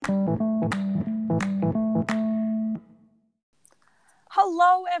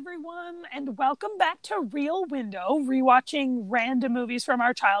Hello, everyone, and welcome back to Real Window, rewatching random movies from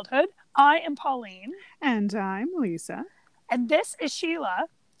our childhood. I am Pauline. And I'm Lisa. And this is Sheila.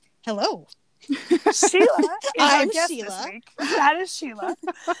 Hello. Sheila is our I'm guest Sheila. this week. That is Sheila.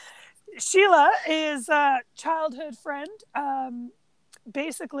 Sheila is a childhood friend.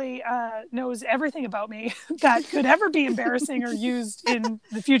 Basically knows everything about me that could ever be embarrassing or used in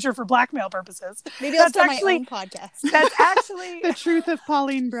the future for blackmail purposes. Maybe I'll start my own podcast. That's actually The Truth of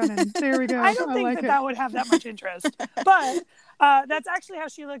Pauline Brennan. There we go. I don't think that would have that much interest. But that's actually how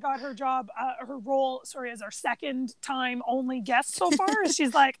Sheila got her job, her role, as our second time only guest so far.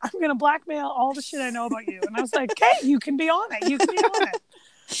 She's like, I'm going to blackmail all the shit I know about you. And I was like, okay, you can be on it. You can be on it.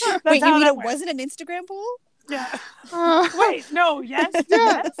 Wait, you mean it wasn't an Instagram poll? Yeah. Wait, no, yes.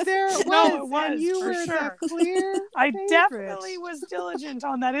 Yeah, yes. there it was. No, it was. And you for were sure. the clear I favorite. definitely was diligent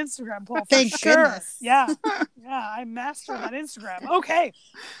on that Instagram poll. For Thank sure. goodness. Yeah. Yeah, I mastered that Instagram. Okay.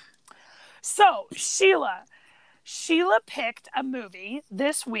 So, Sheila picked a movie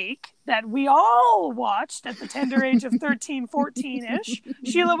this week that we all watched at the tender age of 13, 14-ish.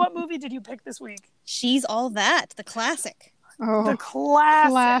 Sheila, what movie did you pick this week? She's All That, the classic. Oh, The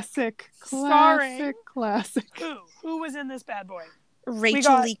classic. classic. Who was in this bad boy?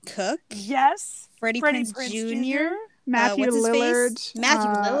 Rachel Lee Cook. Yes. Freddie Prinze Jr. Matthew what's his Lillard. face? Matthew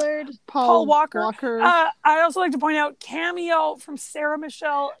Lillard. Paul Walker. I also like to point out cameo from Sarah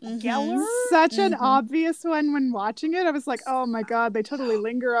Michelle Gellar. Such an obvious one when watching it. I was like, oh my God, they totally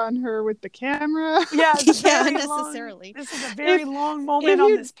linger on her with the camera. Yeah, unnecessarily. This is a very long moment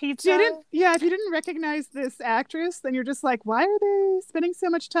on this pizza. If you didn't recognize this actress, then you're just like, why are they spending so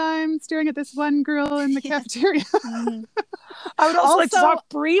much time staring at this one girl in the cafeteria? I would also like to talk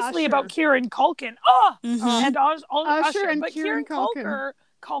briefly Usher. about Kieran Culkin. And Usher and but Kieran Culkin.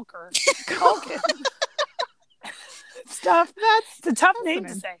 Stuff. It's a tough name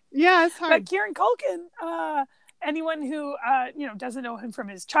to say. Yeah, it's hard. But Kieran Culkin, anyone who doesn't know him from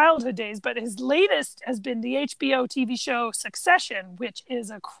his childhood days, but his latest has been the HBO TV show Succession, which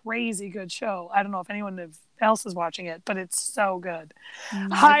is a crazy good show. I don't know if anyone else is watching it, but it's so good.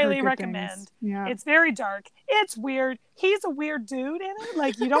 Highly recommend. Yeah. It's very dark. It's weird. He's a weird dude in it.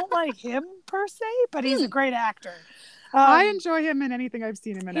 Like, you don't like him per se, but he's a great actor. I enjoy him in anything I've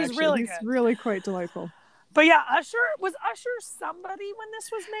seen him in. He's really good. He's really quite delightful. But yeah, was Usher somebody when this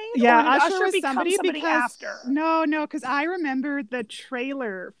was made? Yeah, or did Usher was somebody because after. No, because I remember the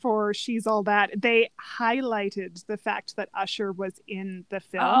trailer for She's All That. They highlighted the fact that Usher was in the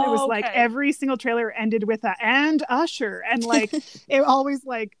film. Oh, it was like every single trailer ended with a "and Usher," and like it always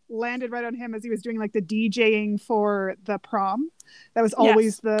like landed right on him as he was doing like the DJing for the prom. That was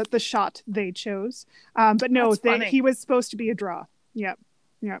always the shot they chose. But no, he was supposed to be a draw. Yep.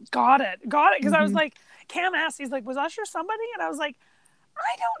 Got it. Because I was like, Cam asked, he's like, was Usher somebody? And I was like,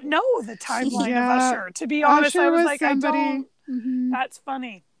 I don't know the timeline of Usher. To be honest, Usher I was like, somebody. I don't. That's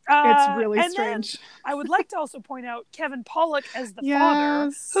funny. It's really and strange. Then I would like to also point out Kevin Pollak as the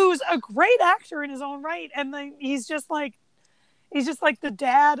father, who's a great actor in his own right. And then he's just like the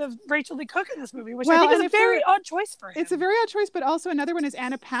dad of Rachel Lee Cook in this movie, which I think is a very odd choice for him. It's a very odd choice, but also another one is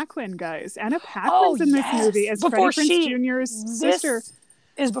Anna Paquin, guys. Anna Paquin's in this movie as Freddie Prinze Jr.'s sister. This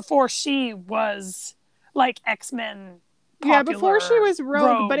is before she was like X-Men popular. Yeah, before she was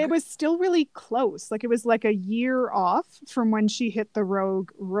Rogue, but it was still really close. Like it was like a year off from when she hit the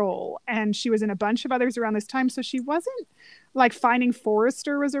Rogue role, and she was in a bunch of others around this time. So she wasn't like Finding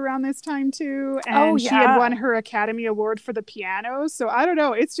Forrester was around this time too, and she had won her Academy Award for the piano. So I don't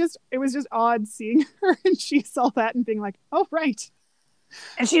know. It was just odd seeing her, and she saw that and being like, "Oh right,"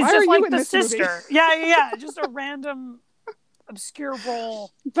 and she's just like the sister. Yeah, just a random obscure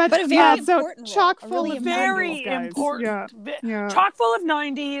role, but a very important chock role, full really of very important, yeah. chock full of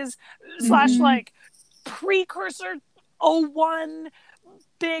 90s / like precursor 01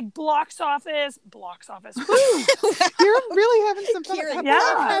 big box office. Woo! You're really having some fun.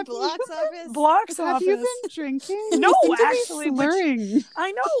 Box office. Have you been drinking? No, actually, slurring.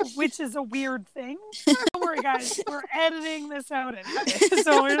 I know, which is a weird thing. Don't worry, guys. We're editing this out anyway,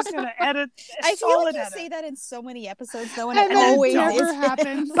 so we're just gonna edit. I feel like you say that in so many episodes, though, and it then always never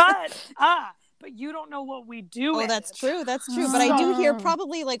happens. But you don't know what we do. Oh, that's true. But I do hear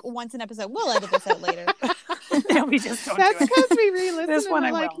probably like once an episode. We'll edit this out later. Yeah, we just don't. That's because we re-listen. This one,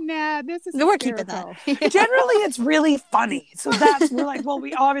 and we're like, nah, this is. We're keeping that. Generally, it's really funny, so we're like, well,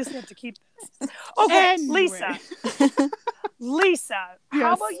 we obviously have to keep this. Okay, anyway. Lisa,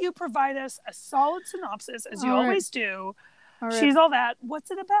 how about you provide us a solid synopsis as you always do? All right. She's All That.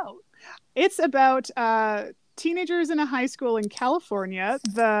 What's it about? It's about teenagers in a high school in California.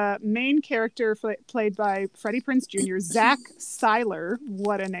 The main character played by Freddie Prinze Jr., Zach Seiler,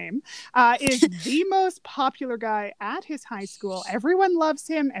 what a name, is the most popular guy at his high school. Everyone loves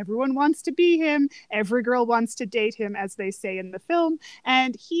him. Everyone wants to be him. Every girl wants to date him, as they say in the film.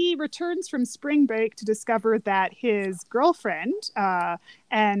 And he returns from spring break to discover that his girlfriend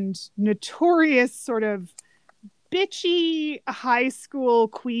and notorious sort of bitchy high school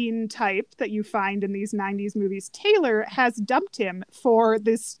queen type that you find in these 90s movies, Taylor, has dumped him for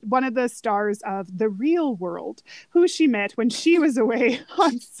this one of the stars of The Real World, who she met when she was away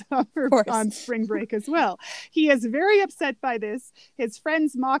on spring break as well. He is very upset by this. His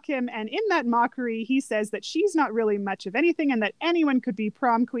friends mock him, and in that mockery, he says that she's not really much of anything and that anyone could be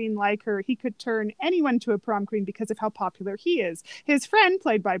prom queen like her. He could turn anyone to a prom queen because of how popular he is. His friend,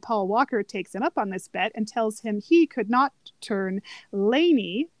 played by Paul Walker, takes him up on this bet and tells him he could not turn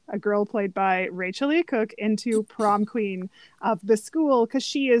Lainey, a girl played by Rachel Lee Cook, into prom queen of the school because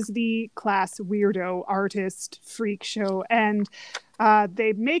she is the class weirdo artist freak show. And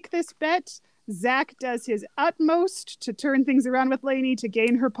they make this bet. Zach does his utmost to turn things around with Lainey, to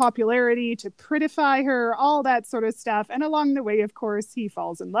gain her popularity, to prettify her, all that sort of stuff. And along the way, of course, he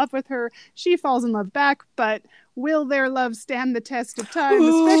falls in love with her. She falls in love back, but will their love stand the test of time,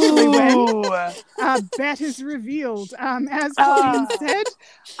 especially when a bet is revealed? As Colleen said,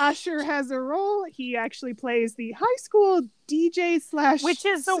 Usher has a role. He actually plays the high school DJ slash which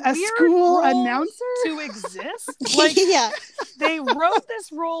is a weird school role announcer to exist. Like, yeah, they wrote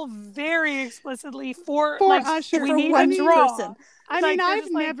this role very explicitly for like, Usher. we need a draw. person. I Like, mean, I've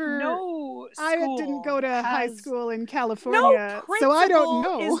like, never. no I didn't go to high has- school in No California, so I don't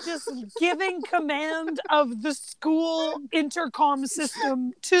know. Is just giving command of the school intercom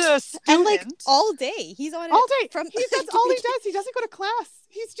system to a student. and like all day he's on it All day. from That's all he does. He doesn't go to class.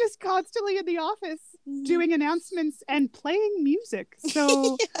 He's just constantly in the office doing announcements and playing music.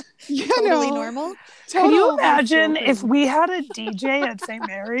 So, you totally know, normal. Can you total high imagine school if thing. we had a DJ at St.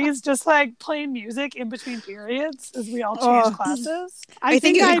 Mary's just like playing music in between periods as we all change classes? I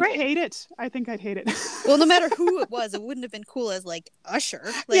think think it would be I'd great. hate it. I think I'd hate it. Well, no matter who it was, it wouldn't have been cool as like Usher.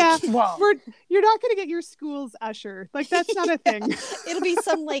 Like, Yeah. Well, You're not going to get your school's Usher. Like, that's not a thing. it'll be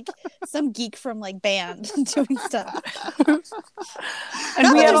some geek from like band doing stuff. and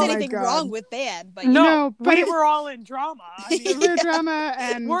Not we that had there's all, anything God. wrong with band, but No, but we it- were all in drama. I mean, We're drama,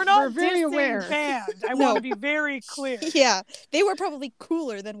 and we're not very dissing aware. band. I No. want to be very clear. yeah, they were probably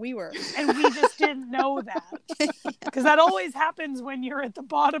cooler than we were. And we just didn't know that. Because that always happens when you're at the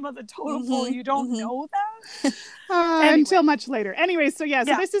bottom of the totem pole. You don't know that. Anyway. Until much later. Anyway, so Yeah.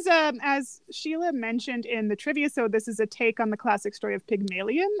 this is as Sheila mentioned in the trivia. So this is a take on the classic story of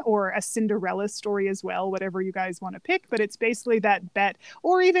Pygmalion, or a Cinderella story as well, whatever you guys want to pick. But it's basically that bet,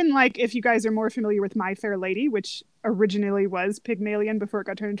 or even like if you guys are more familiar with My Fair Lady, which originally was Pygmalion before it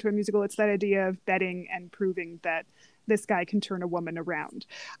got turned into a musical. It's that idea of betting and proving that this guy can turn a woman around.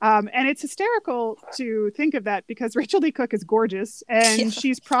 And it's hysterical to think of that because Rachel Lee Cook is gorgeous, and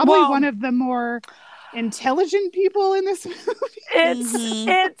she's probably Well- one of the more intelligent people in this movie.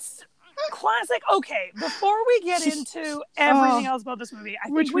 It's classic. Okay, before we get into everything else about this movie, I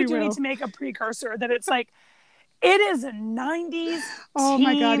Which think we we do will. need to make a precursor that it's like it is a 90s Oh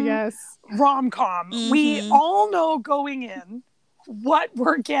my God, teen yes. rom-com. We all know going in what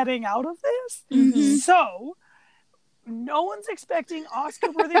we're getting out of this. So no one's expecting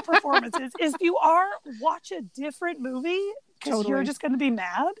Oscar-worthy performances. If you are, watch a different movie because you're just going to be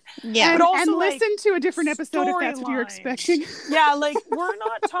mad. Yeah, But also, and like, listen to a different episode if that's what you're storyline. expecting. Yeah, like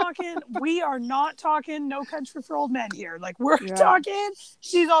we are not talking No Country for Old Men here. Like we're talking,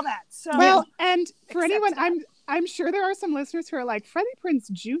 she's all that. So Well, and for Accept anyone, that. I'm sure there are some listeners who are like, Freddie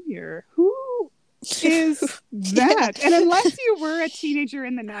Prinze Jr., who is that? And unless you were a teenager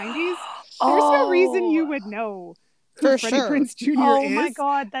in the 90s, there's no reason you would know who For Freddie sure. Prinze Jr. oh is. my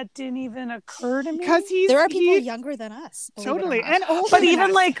God, that didn't even occur to me. Because there are people younger than us. believe it or totally, not. and older but than even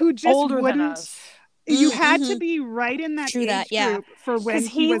us, like who just older than wouldn't. us. You had to be right in that True age that, yeah. group for when 'Cause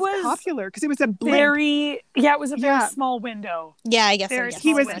he he was was popular, because it was a big It was a very Yeah. small window. yeah, I guess so, Very yes.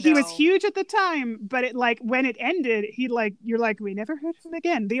 he was small he was window. huge at the time, but it like when it ended, you're like, we never heard of him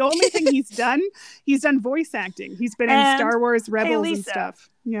again. The only thing he's done voice acting. He's been in And, Star Wars Rebels and Lisa, stuff.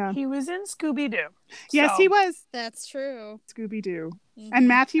 Yeah. He was in Scooby-Doo. Yes, he was. That's true. Scooby-Doo. And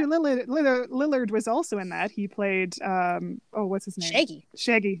Matthew Lillard was also in that. He played, what's his name?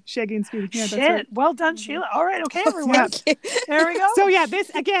 Shaggy and Scooby. Yeah, Shit. that's right. Well done, Sheila. All right. Okay, everyone. Yeah. There we go. So yeah, this,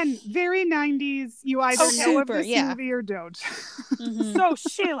 again, very 90s. You either know of this movie or don't. So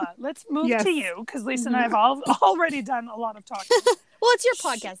Sheila, let's move to you, because Lisa and I have already done a lot of talking. Well, it's your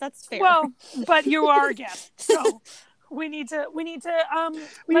podcast. That's fair. Well, but you are a guest, so we need to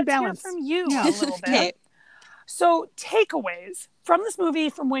let's balance. hear from you a little bit. Okay. So takeaways from this movie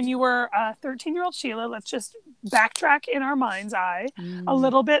from when you were 13-year-old Sheila. Let's just backtrack in our mind's eye a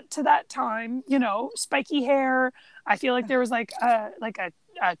little bit to that time. You know, spiky hair. I feel like there was like a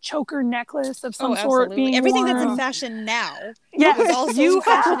choker necklace of some sort being everything worn. that's in fashion now. Yeah, was also in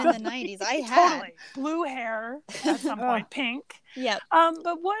fashion in the 90s. I had totally blue hair at some point, pink. Yeah.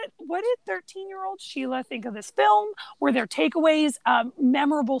 But what did 13-year-old Sheila think of this film? Were there takeaways,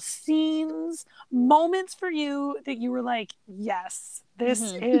 memorable scenes, moments for you that you were like, yes,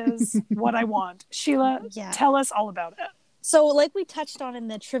 this is what I want? Sheila, tell us all about it. So, like we touched on in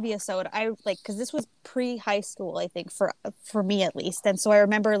the trivia episode, I because this was pre-high school, I think, for me at least, and so I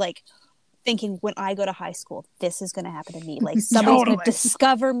remember like thinking, when I go to high school, this is going to happen to me. Like somebody's going to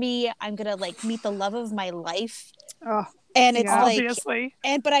discover me. I'm going to like meet the love of my life. And it's like, obviously.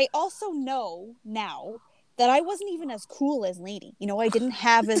 But I also know now that I wasn't even as cool as Lainey. You know, I didn't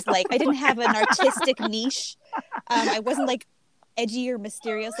have an artistic niche. I wasn't like edgy or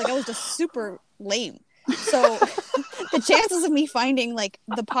mysterious. Like I was just super lame. So the chances of me finding like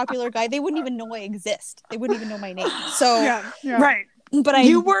the popular guy, they wouldn't even know I exist. They wouldn't even know my name. So right. But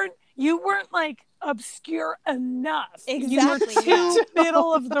you weren't like obscure enough. Exactly. You were too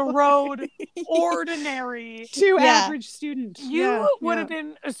middle of the road, ordinary, too average student. You would have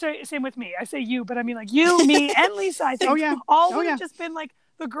been same with me. I say you, but I mean like you, me, and Lisa. I think all would have just been like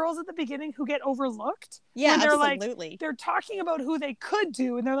the girls at the beginning who get overlooked. Yeah, they're absolutely. Like, they're talking about who they could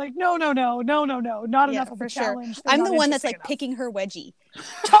do, and they're like, no, not enough of a challenge. Sure. I'm the one that's like picking her wedgie.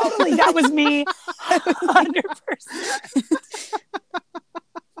 Totally, that was me, 100%.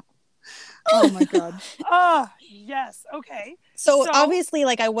 Oh my god. Oh yes. Okay. So obviously,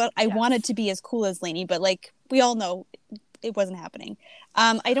 like I wanted to be as cool as Lainey, but like we all know, it wasn't happening.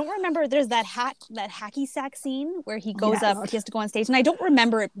 I don't remember. There's that hacky sack scene where he goes up. He has to go on stage, and I don't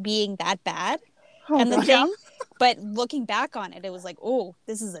remember it being that bad. And the thing, but looking back on it, it was like, oh,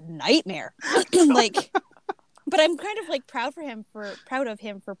 this is a nightmare. Like, but I'm kind of like proud of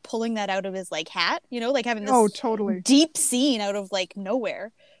him for pulling that out of his like hat. You know, like having this deep scene out of like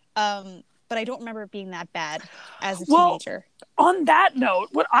nowhere. But I don't remember it being that bad as a teenager. On that note,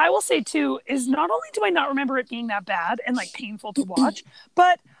 what I will say too is not only do I not remember it being that bad and like painful to watch,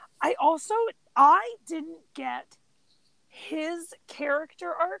 but I didn't get his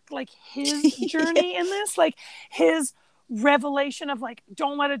character arc, like his journey in this, like his revelation of like,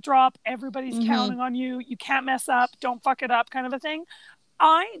 don't let it drop. Everybody's counting on you. You can't mess up. Don't fuck it up kind of a thing.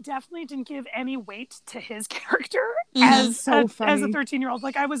 I definitely didn't give any weight to his character as a 13-year-old.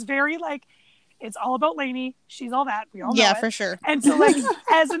 Like I was very like, it's all about Lainey. She's all that. We all know it. For sure. And so like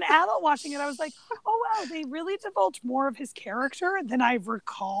as an adult watching it, I was like, oh wow, they really divulged more of his character than I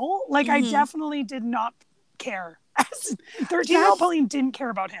recall. Like I definitely did not care. As 13-year-old Pauline didn't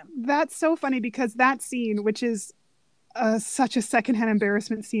care about him. That's so funny because that scene, which is such a secondhand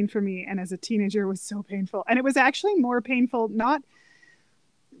embarrassment scene for me, and as a teenager was so painful. And it was actually more painful, not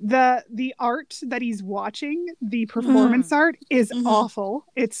the art that he's watching, the performance art is awful.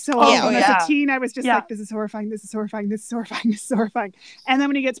 It's so awful. As a teen, I was just like, this is horrifying, this is horrifying, this is horrifying, this is horrifying. And then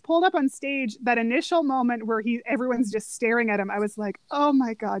when he gets pulled up on stage, that initial moment where everyone's just staring at him, I was like, oh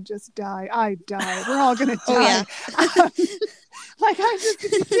my God, just die. I die. We're all gonna die. Like, if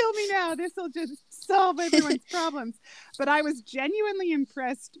you kill me now, this will just solve everyone's problems. But I was genuinely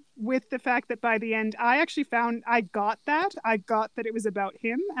impressed with the fact that by the end, I got that it was about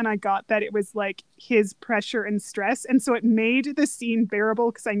him, and I got that it was like his pressure and stress. And so it made the scene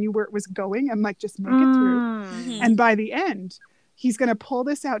bearable because I knew where it was going. I'm like, just make it through. And by the end, he's going to pull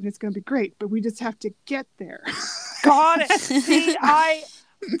this out and it's going to be great, but we just have to get there. Got it. See,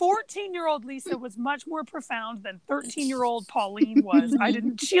 14-year-old Lisa was much more profound than 13-year-old Pauline was.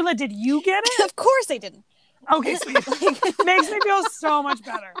 Sheila, did you get it? Of course I didn't. Okay, sweet. Makes me feel so much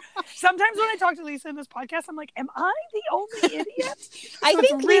better. Sometimes when I talk to Lisa in this podcast, I'm like, am I the only idiot? I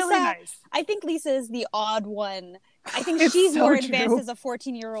think Lisa is the odd one. I think she's more advanced as a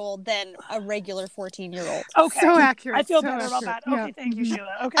 14-year-old than a regular 14-year-old. Okay. So accurate. I feel better about that. Okay, thank you,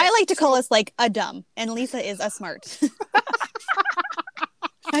 Sheila. Okay. I like to call us like a dumb, and Lisa is a smart.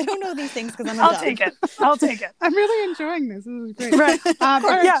 I don't know these things because I'm a I'll dog. take it. I'll take it. I'm really enjoying this. This is great. Right. All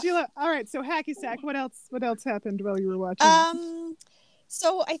right, Yeah. Sheila. All right, so hacky sack. What else happened while you were watching?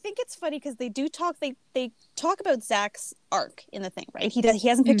 So I think it's funny because they talk about Zach's arc in the thing, right? He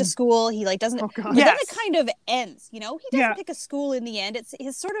hasn't picked a school. He like doesn't. Oh, God. But then it kind of ends. You know, he doesn't pick a school in the end. It's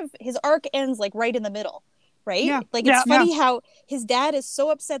his arc ends like right in the middle, right? Yeah. Like it's funny how his dad is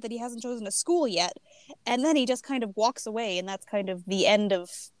so upset that he hasn't chosen a school yet, and then he just kind of walks away, and that's kind of the end of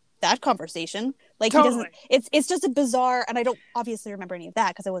that conversation. Like Totally. he doesn't. It's just a bizarre, and I don't obviously remember any of that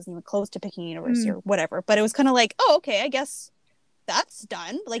because I wasn't even close to picking a university or whatever. But it was kind of like, oh, okay, I guess that's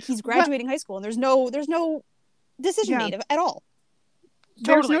done. Like he's graduating high school and there's no decision made at all.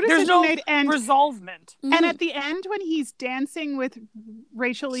 Totally. There's no decision made and resolvement. And at the end when he's dancing with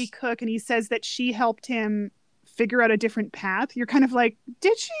Rachel E. Cook and he says that she helped him figure out a different path, you're kind of like,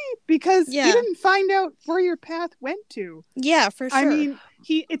 did she? Because you didn't find out where your path went to. Yeah, for sure. I mean,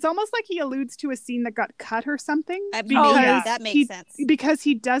 it's almost like he alludes to a scene that got cut or something. That makes sense. Because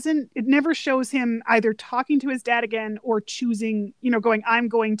it never shows him either talking to his dad again or choosing, going, I'm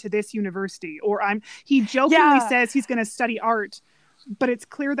going to this university, or he jokingly says he's going to study art, but it's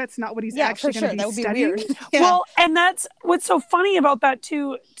clear that's not what he's actually going to be studying. Weird. Well, and that's what's so funny about that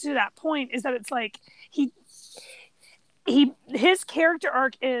too, to that point, is that it's like his character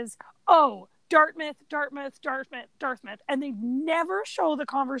arc is, Dartmouth, and they never show the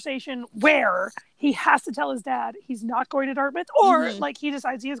conversation where he has to tell his dad he's not going to Dartmouth, or like he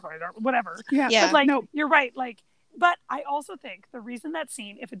decides he is going to Dartmouth, whatever. Yeah. But you're right. But I also think the reason that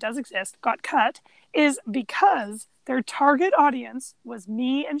scene, if it does exist, got cut is because their target audience was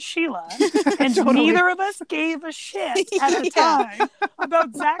me and Sheila, and neither of us gave a shit at the time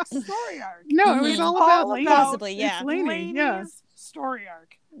about Zach's story arc. No, it was all about Lainey. Possibly, yeah. Lainey's story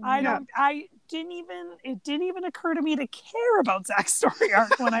arc. It didn't even occur to me to care about Zach's story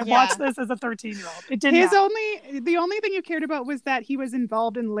arc when I watched this as a 13-year-old. It didn't. The only thing you cared about was that he was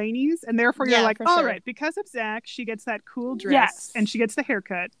involved in Lainey's, and therefore you're like, all right, because of Zach, she gets that cool dress and she gets the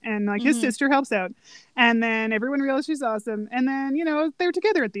haircut, and like his sister helps out, and then everyone realizes she's awesome, and then they're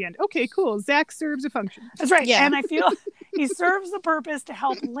together at the end. Okay, cool. Zach serves a function. That's right. Yeah. And I feel he serves the purpose to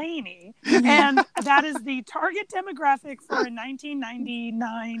help Lainey, and that is the target demographic for a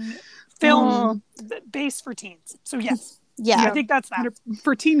 1999 film based for teens. So yes. Yeah. I think that's that.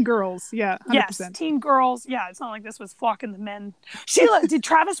 For teen girls. Yeah. 100%. Yes. Teen girls. Yeah. It's not like this was flocking the men. Sheila, did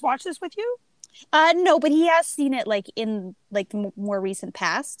Travis watch this with you? No, but he has seen it in the more recent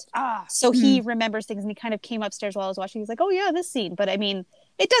past. So he remembers things, and he kind of came upstairs while I was watching. He's like, oh yeah, this scene. But I mean,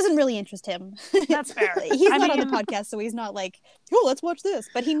 it doesn't really interest him. That's fair. He's not on the podcast, so he's not like, oh, let's watch this.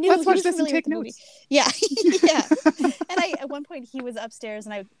 But he knew. Let's watch this and take notes. Yeah. Yeah. And at one point he was upstairs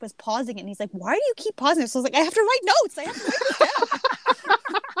and I was pausing it, and he's like, why do you keep pausing it? So I was like, I have to write notes. I have to write this down.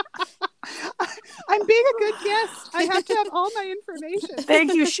 I'm being a good guest. I have to have all my information.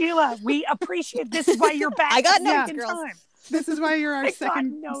 Thank you, Sheila. We appreciate this. Is why you're back. I got notes, girls. time. This is why you're our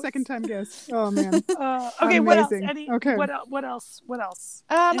second time guest. Oh man. Okay. Amazing. What else? Okay. What else?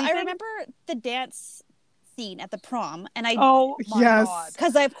 I remember the dance scene at the prom, and I God,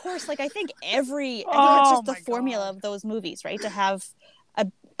 because of course, I think it's just the formula of those movies, right? To have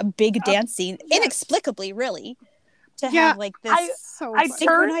a big dance scene, inexplicably, really. To have this I synchronized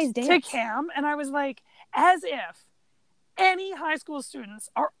turned dance. to Cam and I was like, as if any high school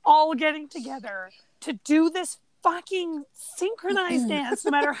students are all getting together to do this fucking synchronized dance,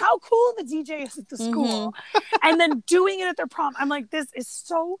 no matter how cool the DJ is at the school, and then doing it at their prom. I'm like, this is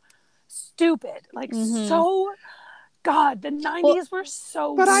so stupid. So God, the 90s were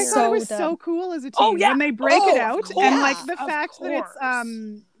so But weird. I thought it was so cool as a teen when they break it out, and the fact that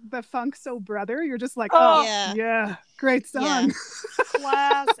it's the Funk Soul Brother, you're just like, great song.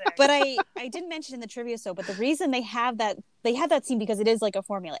 Classic. But I didn't mention in the trivia but the reason they have that scene because it is like a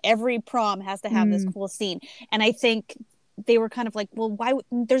formula. Every prom has to have this cool scene, and I think they were kind of like, well, why?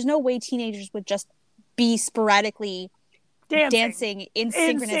 There's no way teenagers would just be sporadically dancing in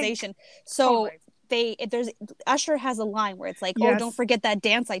synchronization. So Usher has a line where it's like, oh, don't forget that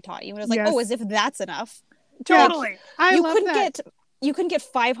dance I taught you, and it was like, oh, as if that's enough. Totally. I love that. You couldn't get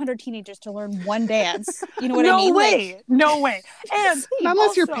 500 teenagers to learn one dance. You know what I mean? No way. And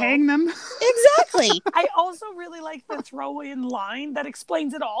unless you're paying them. Exactly. I also really like the throw-in line that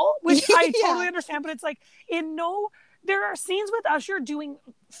explains it all, which I totally understand. But it's like, there are scenes with Usher doing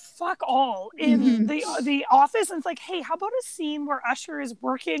fuck all in the office, and it's like, hey, how about a scene where Usher is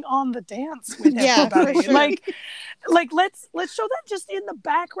working on the dance with everybody? For sure. Like let's show that just in the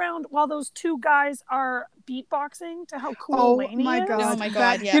background while those two guys are beatboxing to how cool Lainey is. Oh my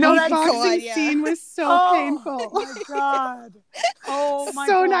god, yeah. You know, that beatboxing scene was so painful. Oh my god. Oh my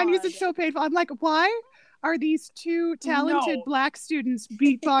so god. 90s, it's so painful. I'm like, why are these two talented black students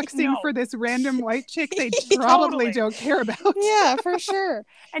beatboxing for this random white chick they probably don't care about? Yeah, for sure.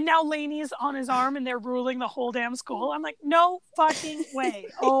 And now Lainey's on his arm and they're ruling the whole damn school. I'm like, no fucking way.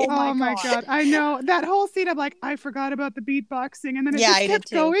 Oh my god. I know. That whole scene, I'm like, I forgot about the beatboxing. And then it just kept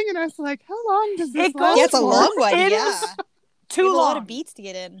going. And I was like, how long does this last? Yeah, it's a long one. Too long. A lot of beats to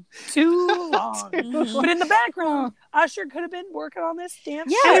get in. Too long. But in the background, Usher could have been working on this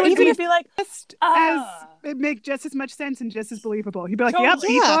dance. Yeah, and it would be like, it make just as much sense and just as believable. He'd be like,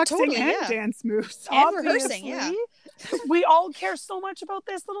 beatboxing and dance moves. And rehearsing, we all care so much about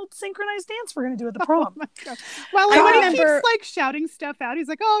this little synchronized dance we're going to do at the prom. Oh my god. Well, when he keeps like shouting stuff out, he's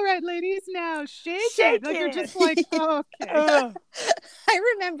like, all right, ladies, now shake it. Like, you're just like, oh, okay.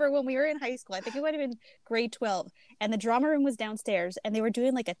 I remember when we were in high school, I think it might have been grade 12, and the drama room was downstairs, and they were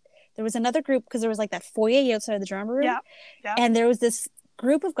doing there was another group, because there was like that foyer outside of the drama room. Yeah. And there was this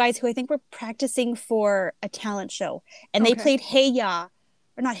group of guys who I think were practicing for a talent show, and they played Hey Ya,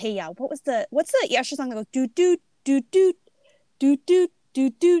 or not Hey Ya. What's the Usher song that goes do do do do do do do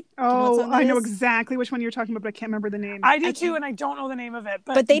do? Oh, I know exactly which one you're talking about, but I can't remember the name. I do too, and I don't know the name of it.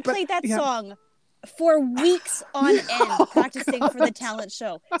 But they played that song for weeks on end, practicing for the talent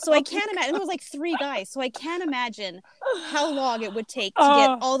show. So I can't imagine. It was like 3 guys. So I can't imagine how long it would take to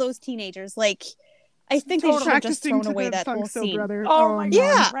get all those teenagers. Like, I think they should have just thrown away that whole scene. Oh my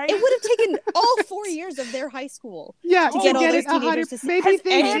god! Right? It would have taken all 4 years of their high school. Yeah, to get all those teenagers to sing. Maybe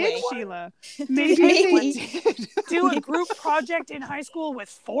they did, Sheila. Maybe they did. Do a group project in high school with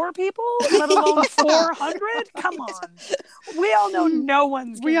 4 people, let alone 400. Come on, we all know no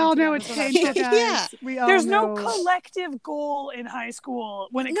one's. We all know it's painful, guys. Yeah, there's no collective goal in high school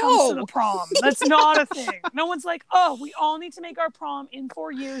when it comes to the prom. That's not a thing. No one's like, oh, we all need to make our prom in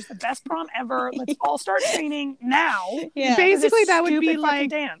 4 years the best prom ever. Let's all start training now. Yeah. Basically, that would be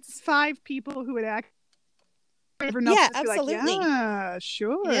like 5 people who would act. Yeah, absolutely. Like, yeah,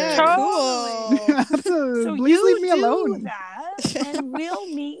 sure. Yeah, cool. Absolutely. So please leave me do alone. That, and we'll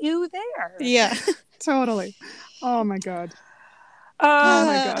meet you there. Yeah, totally. Oh my god. Oh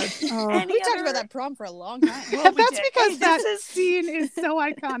my god. Oh. We talked about that prom for a long time. Well, that's because that scene is so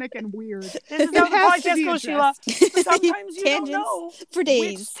iconic and weird. This is how the podcast goes, Sheila. Sometimes you don't know for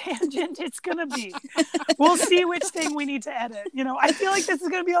days which tangent it's gonna be. We'll see which thing we need to edit. You know, I feel like this is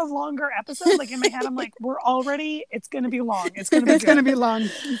gonna be a longer episode. Like in my head, I'm like, it's gonna be long. It's gonna be It's gonna be long.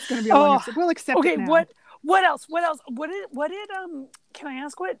 It's gonna be a long episode. We'll accept it now. What else? What did can I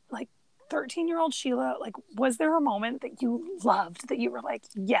ask what 13-year-old Sheila, like, was there a moment that you loved, that you were like,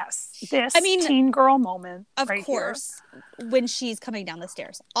 yes, this teen girl moment? Of course, when she's coming down the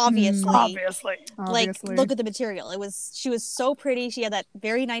stairs, obviously. Like, look at the material. She was so pretty. She had that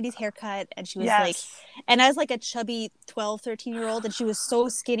very 90s haircut, and she was like, and as like a chubby 12, 13-year-old, and she was so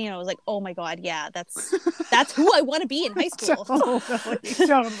skinny, and I was like, oh my god, yeah, that's who I want to be in high school.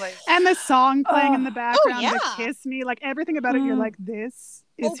 Totally. And the song playing in the background, the Kiss Me, like everything about it, you're like, this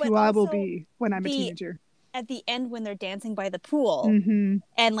is who I will be when I'm a teenager. At the end, when they're dancing by the pool,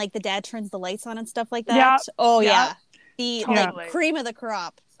 and like the dad turns the lights on and stuff like that. The cream of the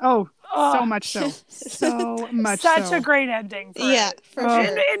crop. Oh, so much so. So much Such a great ending. For for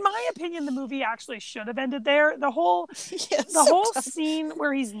sure. In my opinion, the movie actually should have ended there. The whole scene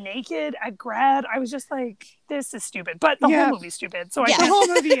where he's naked at grad, I was just like, this is stupid. But the whole movie's stupid. So the whole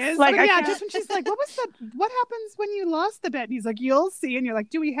movie is. Like, just when she's like, what happens when you lost the bet? And he's like, you'll see. And you're like,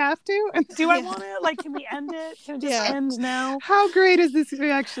 do we have to? And do I want to? Like, can we end it? Can it just end now? How great is this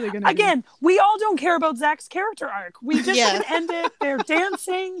actually going to be? Again, we all don't care about Zach's character arc. We just want to end it. They're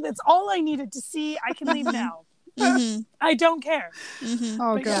dancing. That's all I needed to see. I can leave now. I don't care.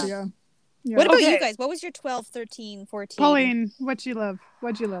 Oh, but God, yeah. What about you guys? What was your 12, 13, 14? Pauline, what'd you love?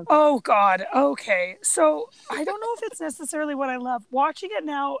 Oh, God. Okay. So I don't know if it's necessarily what I love. Watching it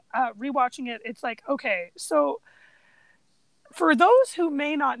now, rewatching it, it's like, okay, so for those who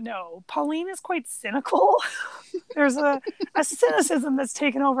may not know, Pauline is quite cynical. There's a cynicism that's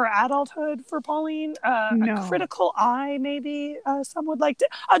taken over adulthood for Pauline. A critical eye, maybe some would like to.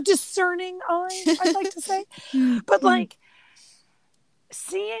 A discerning eye, I'd like to say. But like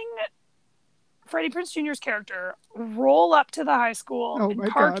seeing Freddie Prinze Jr.'s character roll up to the high school and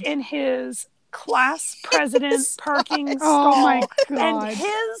park in his class president parking Oh stall, my God. and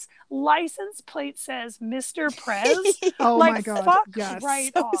his license plate says Mr. Prez. Oh like, my God. fuck Yes.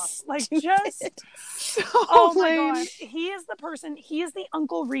 right So off. Like, stupid. just So oh my lame. God. He is the person, he is the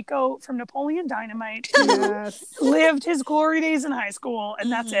Uncle Rico from Napoleon Dynamite. Yes. Lived his glory days in high school,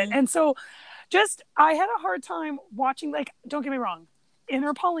 and that's it. Mhm. And so just, I had a hard time watching, like, don't get me wrong,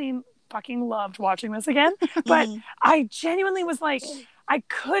 Inner Pauline fucking loved watching this again, but Mhm. I genuinely was like, I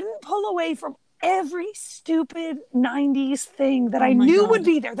couldn't pull away from every stupid 90s thing that Oh I my knew God. would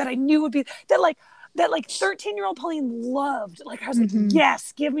be there, that I knew would be, that 13-year-old Pauline loved. Like, I was Mhm. like,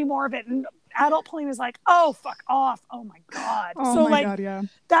 yes, give me more of it. And adult Pauline is like, oh, fuck off. Oh my God. Oh So my like, God, yeah.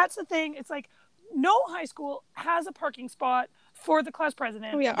 that's the thing. It's like, no high school has a parking spot for the class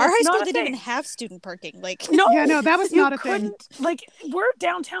president. Oh yeah, our That's high not school a didn't thing. even have student parking. Like, No, Yeah, no, that was you not a thing. couldn't, like, we're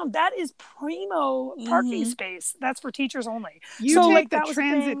downtown. That is primo parking Mhm. space. That's for teachers only. You So, take like, the that was a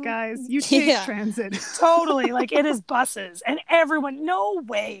transit, thing. guys. You take Yeah. transit. Totally. Like, it is buses and everyone, no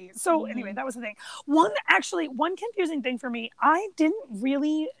way. So anyway, Mhm. that was the thing. One confusing thing for me, I didn't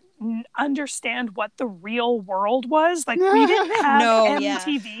really understand what the real world was. Like, we didn't have No, yeah.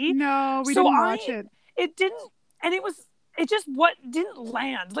 MTV. No, we So didn't watch it. It didn't, and it just what didn't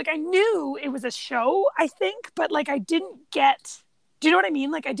land. Like, I knew it was a show, I think, but like, I didn't get, do you know what I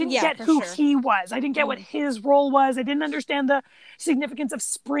mean? Like, I didn't Yeah, get for who sure. he was. I didn't get what his role was. I didn't understand the significance of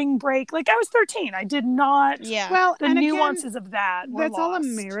spring break. Like, I was 13. I did not, Yeah. Well, the and again, nuances of that were that's all lost.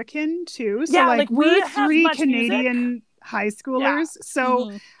 American too. So Yeah, like, like, we we're have 3 much Canadian high schoolers. So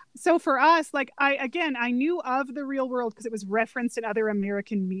Mhm. so for us, like, I knew of the real world because it was referenced in other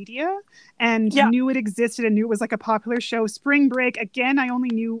American media and Yeah. knew it existed and knew it was like a popular show. Spring break, again, I only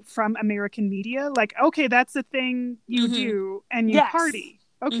knew from American media. Like, okay, that's the thing you Mhm. do and you Yes. party.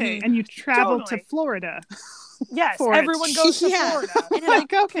 Okay. Mhm. And you travel Totally. to Florida. Yes, for it. everyone goes to Yeah. Florida. And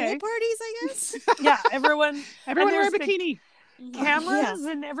Like, like, okay. pool parties, I guess. Yeah, everyone Everyone wear a there's the bikini. cameras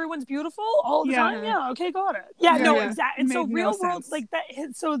and everyone's beautiful all the Yeah. time. Yeah, okay, got it. Yeah, Yeah, no, yeah. exactly. And so Made no real world, sense. like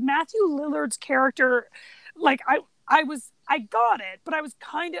that. So Matthew Lillard's character, like, I got it, but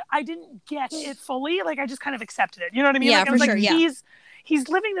I didn't get it fully. Like, I just kind of accepted it. You know what I mean? Yeah, like, I for was sure, like, yeah. he's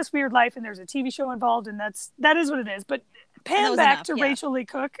living this weird life, and there's a TV show involved, and that is what it is. But that pan was back enough, to yeah. Rachel Lee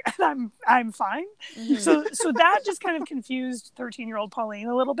Cook, and I'm fine. Mhm. So that just kind of confused 13-year-old Pauline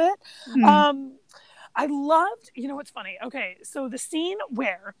a little bit. Hmm. I loved, you know what's funny? Okay, so the scene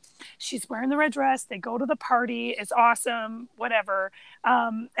where she's wearing the red dress, they go to the party, it's awesome, whatever.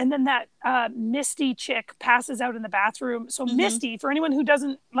 And then that Misty chick passes out in the bathroom. So Misty, for anyone who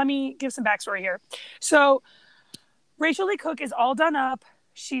doesn't, let me give some backstory here. So Rachel Lee Cook is all done up.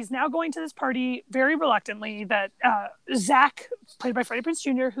 She's now going to this party very reluctantly that Zach, played by Freddie Prinze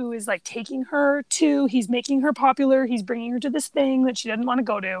Jr., who is like taking her to, he's making her popular. He's bringing her to this thing that she doesn't want to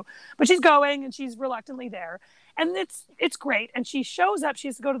go to, but she's going and she's reluctantly there. And it's great. And she shows up, she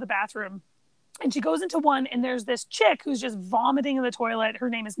has to go to the bathroom. And she goes into one, and there's this chick who's just vomiting in the toilet.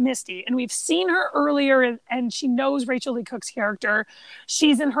 Her name is Misty. And we've seen her earlier, and she knows Rachel Lee Cook's character.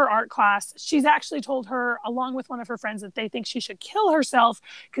 She's in her art class. She's actually told her, along with one of her friends, that they think she should kill herself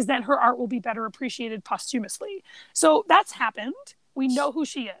because then her art will be better appreciated posthumously. So that's happened. We know who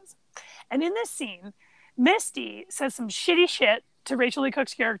she is. And in this scene, Misty says some shitty shit to Rachel Lee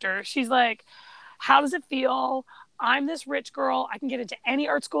Cook's character. She's like, how does it feel? I'm this rich girl. I can get into any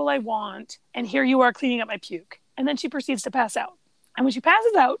art school I want. And here you are cleaning up my puke. And then she proceeds to pass out. And when she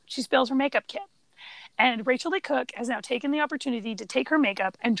passes out, she spills her makeup kit. And Rachel Lee Cook has now taken the opportunity to take her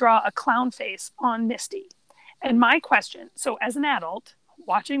makeup and draw a clown face on Misty. And my question, so as an adult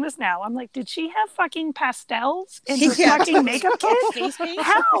watching this now, I'm like, did she have fucking pastels in her fucking makeup kit? Face paint?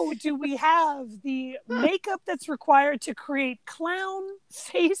 How do we have the makeup that's required to create clown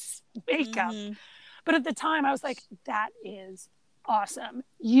face makeup? Mhm. But at the time, I was like, that is awesome.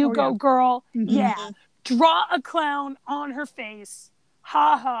 You Oh, go, yeah. girl. Mhm. Yeah. Draw a clown on her face.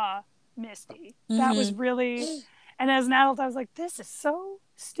 Ha ha, Misty. That was really... And as an adult, I was like, this is so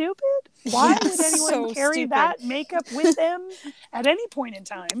stupid. Why Yeah, would anyone so carry stupid. that makeup with them at any point in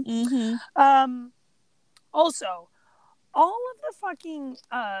time? Mhm. Also, all of the fucking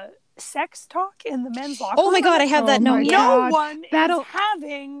sex talk in the men's locker Oh my room, god, I have that Oh note. my Yeah. no God. one That'll- is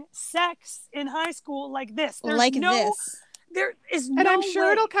having sex in high school like this. There's Like no, this. There is no And I'm sure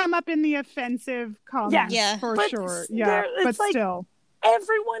way. it'll come up in the offensive comments Yeah. for But sure. there- Yeah, it's but like- still.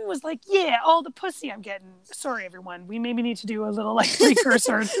 everyone was like, yeah, all the pussy I'm getting. Sorry, everyone. We maybe need to do a little like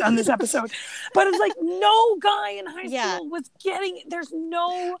precursor on this episode. But it's like no guy in high school was getting, there's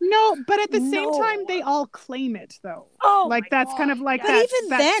no. No, but at the same time, they all claim it though. Oh, like that's kind of like but that. Even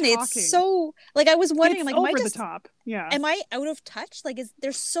that then, talking. it's so like I was wondering, it's like, over am I just the top? Yeah. Am I out of touch? Like,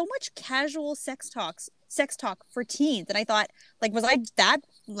 there's so much casual sex talk for teens, and I thought, like, was I that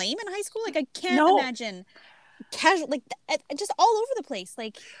lame in high school? Like, I can't imagine casual, like, just all over the place.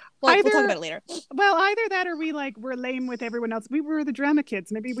 Like, well, we'll talk about it later. Well, either that or we're lame with everyone else. We were the drama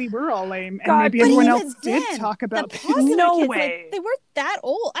kids. Maybe we were all lame, and maybe everyone else did talk about this. No kids, way. Like, they weren't that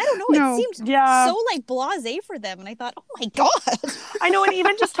old. I don't know. It seemed so like blasé for them, and I thought, oh my god. I know, and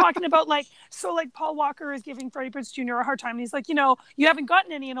even just talking about like Paul Walker is giving Freddie Prinze Jr. a hard time, and he's like, you know, you haven't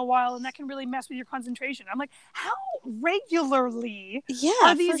gotten any in a while, and that can really mess with your concentration. I'm like, how regularly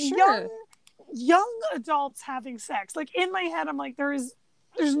are these young adults having sex? Like in my head, I'm like, there's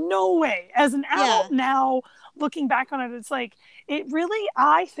no way. As an adult now, looking back on it, it's like it really,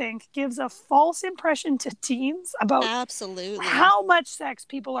 I think, gives a false impression to teens about how much sex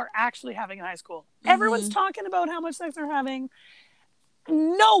people are actually having in high school. Everyone's talking about how much sex they're having.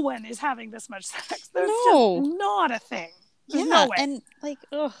 No one is having this much sex. There's just not a thing. There's no way. And like,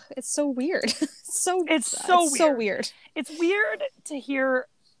 ugh, it's so weird. It's so weird. It's weird to hear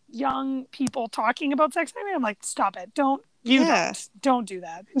young people talking about sex. I mean, I'm like, stop it. Don't do that. You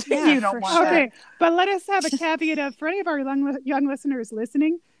don't want that. Okay, but let us have a caveat of, for any of our young listeners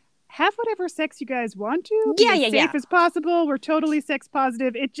listening, have whatever sex you guys want to. Be as safe as possible. We're totally sex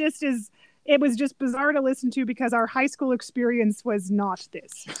positive. It was just bizarre to listen to because our high school experience was not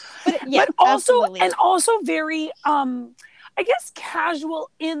this. But also very I guess casual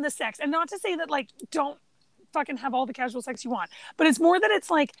in the sex. And not to say that like don't fucking have all the casual sex you want, but it's more that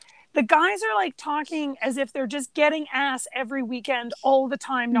it's like the guys are like talking as if they're just getting ass every weekend all the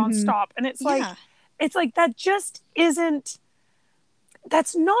time nonstop. And it's like that just isn't,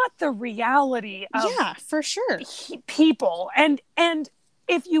 that's not the reality of for sure people. And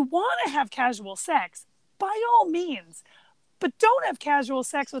if you want to have casual sex, by all means, but don't have casual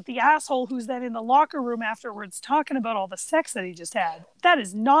sex with the asshole who's then in the locker room afterwards talking about all the sex that he just had. That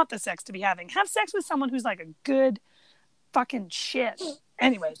is not the sex to be having. Have sex with someone who's like a good fucking shit.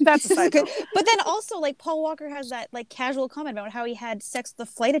 Anyway, that's a side note. But then also, like, Paul Walker has that like casual comment about how he had sex with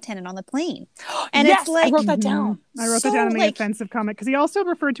the flight attendant on the plane, and it's like I wrote that down. I wrote that down in the offensive comment because he also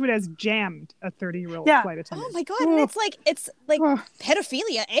referred to it as jammed a 30-year-old flight attendant. Oh my god! And it's like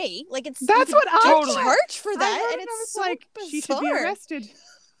pedophilia. Like that's what I charge for that, and it's so like bizarre. She should be arrested.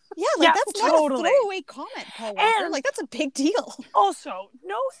 Yeah, like that's not a throwaway comment, Paul Walker. Like that's a big deal. Also,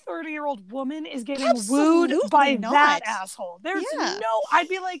 no 30-year-old woman is getting wooed by that asshole. There's I'd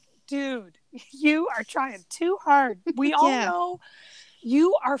be like, dude, you are trying too hard. We all know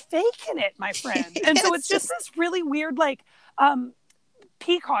you are faking it, my friend. And so it's just this really weird, like,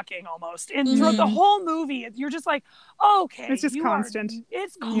 peacocking almost. And throughout the whole movie, you're just like, okay. It's just constant.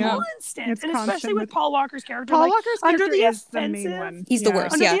 It's constant. It's and constant especially with Paul Walker's character. Paul like, Walker's under character the is offensive, the main one. He's the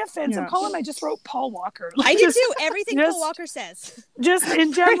worst. Under the offensive column, I just wrote Paul Walker. Like, I did too. Everything Paul Walker says. Just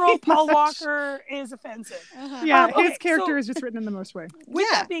in general, Paul Walker is offensive. His character is just written in the most way. With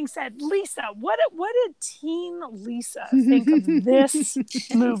that being said, Lisa, what did teen Lisa think of this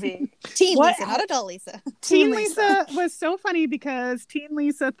movie? Lisa, not adult Lisa. Teen Lisa was so funny because teen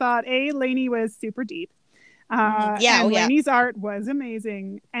Lisa thought Lainey was super deep. Lainey's art was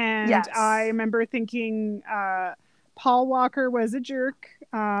amazing. And I remember thinking Paul Walker was a jerk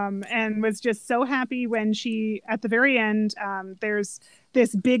and was just so happy when she, at the very end, there's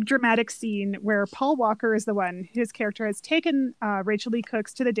this big dramatic scene where Paul Walker is the one, his character has taken Rachel Lee Cook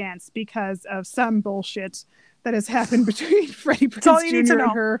to the dance because of some bullshit that has happened between Freddie Prinze Jr.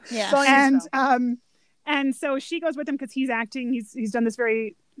 and her. And so she goes with him because he's acting. He's done this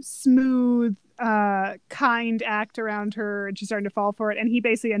very smooth, kind act around her, and she's starting to fall for it. And he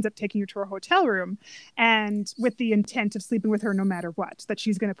basically ends up taking her to her hotel room, and with the intent of sleeping with her no matter what, that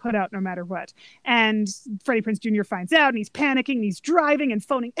she's going to put out no matter what. And Freddie Prinze Jr. finds out, and he's panicking, and he's driving and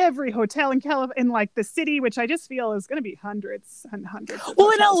phoning every hotel in like the city, which I just feel is going to be hundreds and hundreds. Well,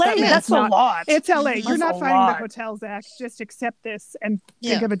 in LA, that's a lot. It's LA. You're not fighting the Hotels Act. Just accept this and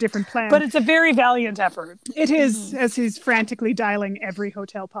think of a different plan. But it's a very valiant effort. It is, as he's frantically dialing every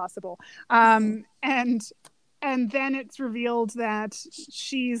hotel possible. And then it's revealed that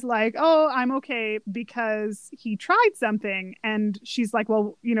she's like, oh, I'm okay because he tried something. And she's like,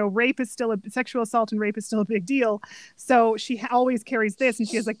 well, sexual assault and rape is still a big deal. So she always carries this, and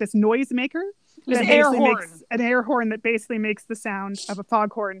she has like this noisemaker An air horn. An air horn that basically makes the sound of a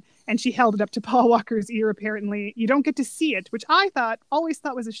foghorn, and she held it up to Paul Walker's ear. Apparently, you don't get to see it, which I always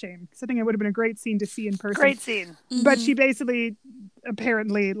thought was a shame, because I think it would have been a great scene to see in person. Great scene. But she basically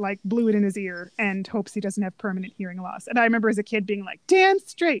apparently like blew it in his ear and hopes he doesn't have permanent hearing loss. And I remember as a kid being like, damn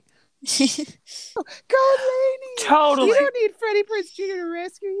straight. Go, Lainey. Totally. You don't need Freddie Prinze Jr. to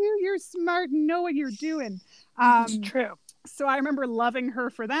rescue you. You're smart and know what you're doing. True. So I remember loving her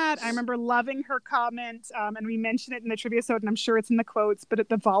for that. I remember loving her comment, and we mentioned it in the trivia episode, and I'm sure it's in the quotes, but at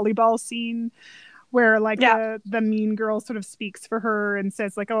the volleyball scene where like the mean girl sort of speaks for her and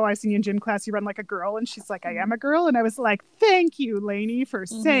says like, oh, I've seen you in gym class, you run like a girl. And she's like, I am a girl. And I was like, thank you, Lainey, for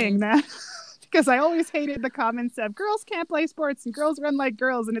saying that. Because I always hated the comments of girls can't play sports and girls run like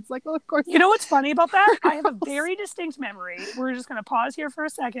girls. And it's like, well, of course. You know what's funny about that? I have a very distinct memory. We're just going to pause here for a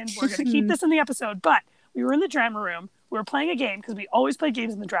second. We're going to keep this in the episode. But we were in the drama room. We were playing a game because we always play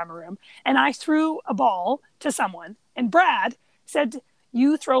games in the drama room. And I threw a ball to someone. And Brad said,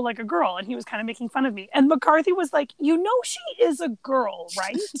 you throw like a girl. And he was kind of making fun of me. And McCarthy was like, you know, she is a girl,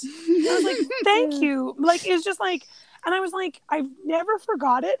 right? And I was like, thank you. Like, it's just like, and I was like, I've never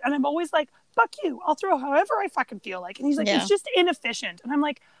forgot it. And I'm always like, fuck you. I'll throw however I fucking feel like. And he's like, it's just inefficient. And I'm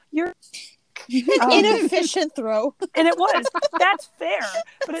like, you're inefficient throw. And it was. That's fair.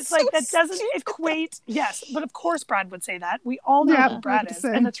 But it's so like, that doesn't equate. Yes. But of course Brad would say that. We all know who Brad is.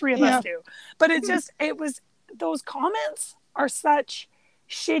 And the three of us do. But it just, it was, those comments are such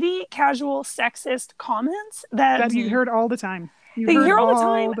shitty, casual, sexist comments that you heard all the time. You hear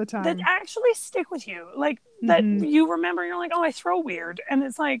all the time that actually stick with you. Like that you remember, you're like, oh, I throw weird. And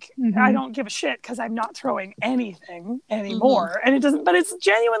it's like, I don't give a shit because I'm not throwing anything anymore. And it doesn't, but it's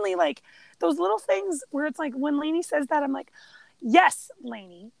genuinely like those little things where it's like when Lainey says that, I'm like, yes,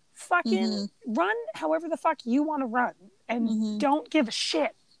 Lainey, fucking run however the fuck you want to run. And don't give a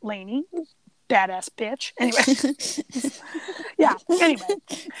shit, Lainey. Badass bitch. Anyway. Yeah. Anyway.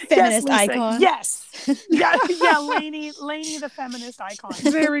 Feminist icon. Yes. Yeah, Lainey the feminist icon.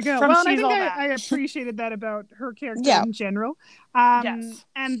 There we go. Well, I think I appreciated that about her character in general. Yes.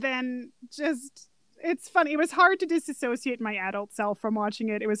 And then just it's funny. It was hard to disassociate my adult self from watching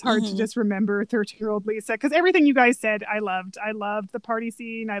it. It was hard to just remember 13-year-old Lisa, because everything you guys said, I loved. I loved the party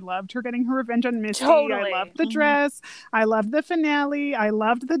scene. I loved her getting her revenge on Misty. Totally. I loved the dress. I loved the finale. I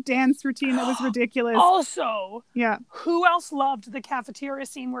loved the dance routine that was ridiculous. Also, who else loved the cafeteria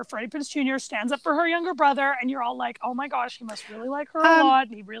scene where Freddie Prinze Jr. stands up for her younger brother, and you're all like, oh my gosh, he must really like her a lot,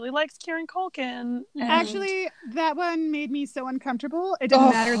 and he really likes Kieran Culkin. And... Actually, that one made me so uncomfortable. It didn't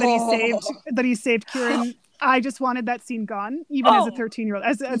matter that he saved Kieran. I just wanted that scene gone, even as a 13-year-old.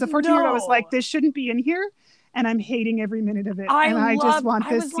 As a 14-year-old, I was like, this shouldn't be in here, and I'm hating every minute of it. I just want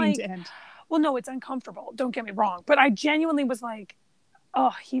this scene to end. Well, no, it's uncomfortable. Don't get me wrong. But I genuinely was like,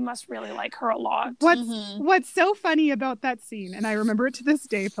 oh, he must really like her a lot. What's so funny about that scene, and I remember it to this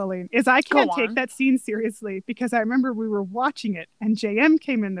day, Pauline, is I can't take that scene seriously, because I remember we were watching it, and JM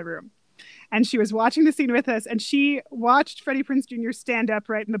came in the room. And she was watching the scene with us, and she watched Freddie Prinze Jr. stand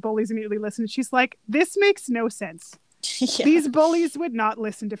upright, and the bullies immediately listened. She's like, this makes no sense. These bullies would not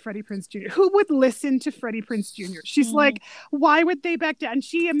listen to Freddie Prinze Jr. Who would listen to Freddie Prinze Jr.? She's like, why would they back down? And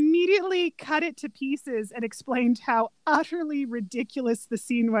she immediately cut it to pieces and explained how utterly ridiculous the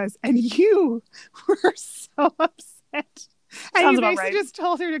scene was. And you were so upset. And you basically just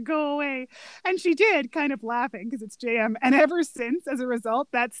told her to go away. And she did, kind of laughing because it's JM. And ever since, as a result,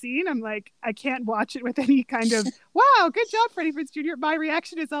 that scene, I'm like, I can't watch it with any kind of, wow, good job, Freddie Prinze Jr. My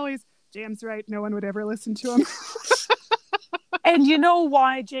reaction is always, JM's right. No one would ever listen to him. And you know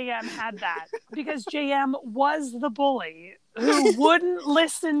why JM had that? Because JM was the bully who wouldn't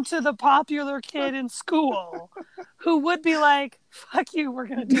listen to the popular kid in school, who would be like, fuck you, we're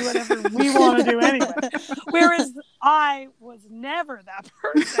going to do whatever we want to do anyway. Whereas I was never that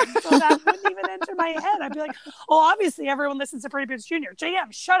person, so that wouldn't even enter my head. I'd be like, oh, obviously everyone listens to Freddie Prinze Jr.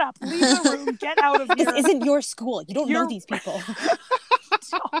 JM, shut up, leave the room, get out of here. This isn't your school. You don't know these people.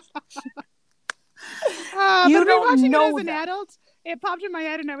 You don't know it as an adult. It popped in my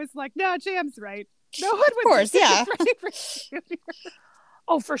head, and I was like, "No, JM's right. No one would." Of course, yeah.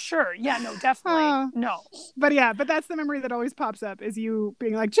 Oh, for sure. Yeah, no, definitely. No. But that's the memory that always pops up, is you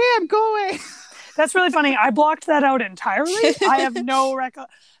being like, "JM, go away." That's really funny. I blocked that out entirely. I have no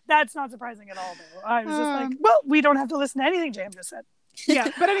That's not surprising at all, though. I was just like, well, we don't have to listen to anything JM just said. Yeah,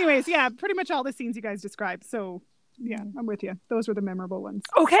 but anyways, pretty much all the scenes you guys described. So, yeah, I'm with you. Those were the memorable ones.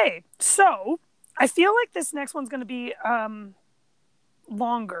 Okay, so I feel like this next one's going to be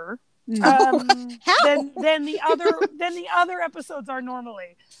longer than the other episodes are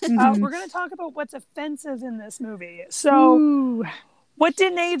normally. We're going to talk about what's offensive in this movie. So, what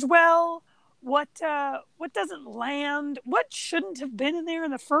didn't age well? what doesn't land, what shouldn't have been in there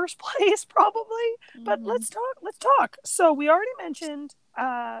in the first place, probably. But let's talk. So we already mentioned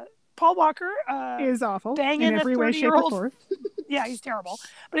Paul Walker is awful banging in every way, shape, or form. Yeah, he's terrible.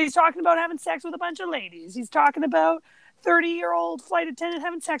 But he's talking about having sex with a bunch of ladies. He's talking about 30-year-old flight attendant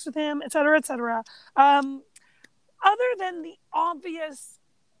having sex with him, et cetera, et cetera. Other than the obvious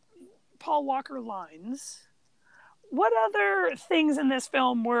Paul Walker lines, what other things in this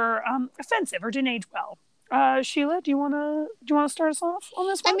film were offensive or didn't age well? Sheila, do you want to start us off on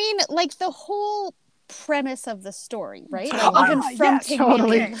this one? I mean, like the whole premise of the story, right? Like, even from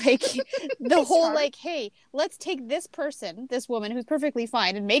Pygmalion, like the whole like, hey, let's take this person, this woman who's perfectly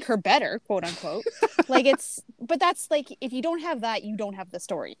fine, and make her better, quote unquote. Like but that's like, if you don't have that, you don't have the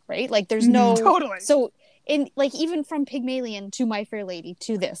story, right? Like there's no So in like, even from Pygmalion to My Fair Lady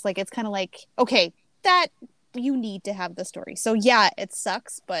to this, like it's kind of like, okay, that you need to have the story. So yeah, it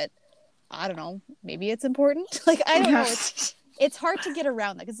sucks, but I don't know, maybe it's important. Like I don't know, it's hard to get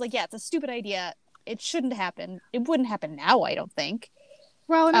around that, because like, yeah, it's a stupid idea. It shouldn't happen. It wouldn't happen now, I don't think.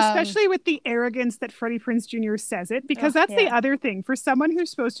 Well, and especially with the arrogance that Freddie Prinze Jr. says it, because that's the other thing. For someone who's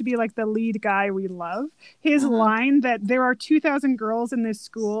supposed to be like the lead guy we love, his line that there are 2,000 girls in this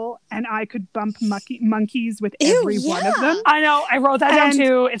school and I could bump monkeys with every one of them. I know. I wrote that down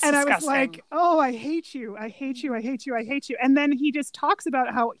too. It's disgusting. I was like, oh, I hate you. I hate you. I hate you. I hate you. And then he just talks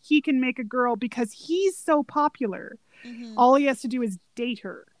about how he can make a girl because he's so popular. All he has to do is date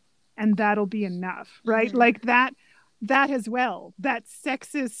her and that'll be enough, right? Like that as well, that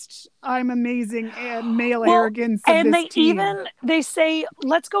sexist, I'm amazing and male arrogance of and this team. They say,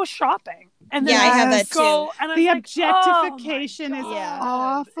 let's go shopping. And then I have that too. And the objectification is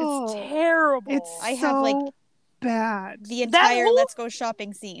awful. It's terrible. It's so bad. The entire let's go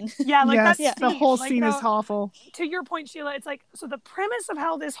shopping scene. Yeah, like yes, the whole scene is awful. To your point, Sheila, it's like, so the premise of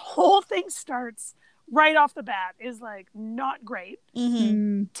how this whole thing starts right off the bat is like not great.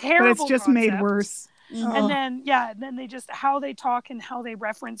 Terrible. But it's just concept. Made worse. And then they just, how they talk and how they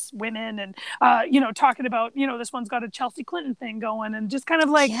reference women and talking about, this one's got a Chelsea Clinton thing going, and just kind of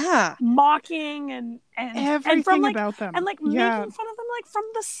like mocking and everything and from, like, about them, and like making fun of them like from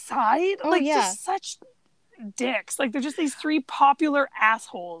the side, just such dicks. Like they're just these three popular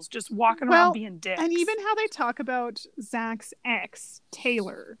assholes just walking around being dicks. And even how they talk about Zach's ex,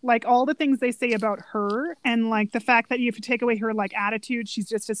 Taylor, like all the things they say about her, and like the fact that if you take away her like attitude, she's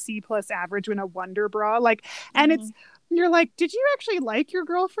just a C+ average in a Wonder Bra. Like, and you're like, did you actually like your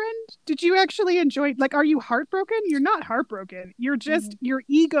girlfriend? Did you actually enjoy, like, are you heartbroken? You're not heartbroken. You're just, your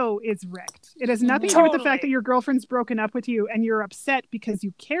ego is wrecked. It has nothing to do with the fact that your girlfriend's broken up with you and you're upset because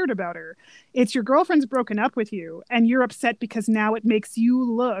you cared about her. It's your girlfriend's broken up with you and you're upset because now it makes you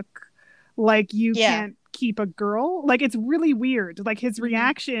look like you can't keep a girl. Like, it's really weird. Like, his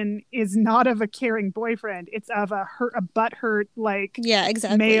reaction is not of a caring boyfriend. It's of a butthurt, like,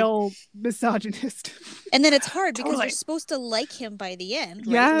 male misogynist. And then it's hard because you're supposed to like him by the end,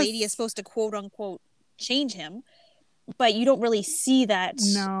 right? Lady is supposed to quote unquote change him, but you don't really see that.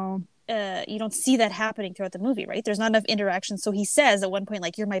 No. You don't see that happening throughout the movie, right? There's not enough interaction. So he says at one point,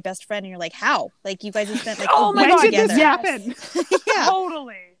 like, you're my best friend, and you're like, how? Like, you guys have spent like when did this happen?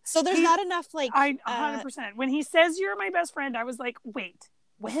 Totally. So there's not enough, like, 100%. When he says you're my best friend, I was like, wait,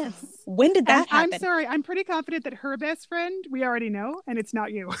 when did that happen? I'm sorry, I'm pretty confident that her best friend we already know, and it's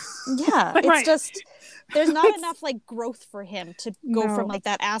not you. Yeah, it's just there's not enough like growth for him to go from like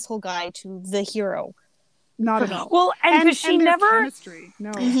that asshole guy to the hero. Not at all. Well, and she never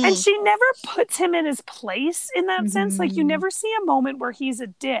no, and she never puts him in his place in that sense. Like, you never see a moment where he's a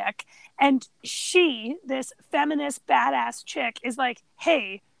dick, and she, this feminist badass chick, is like,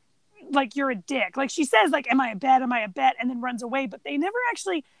 hey, like, you're a dick. Like, she says, like, am I a bet, and then runs away. But they never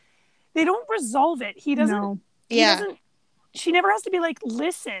actually, they don't resolve it. He doesn't. She never has to be like,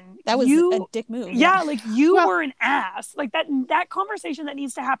 listen, that was a dick move. Yeah, like, you were an ass. Like, that conversation that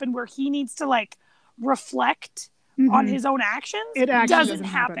needs to happen where he needs to like reflect on his own actions, it doesn't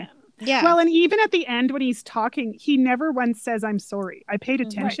happen. Yeah. Well, and even at the end when he's talking, he never once says, I'm sorry. I paid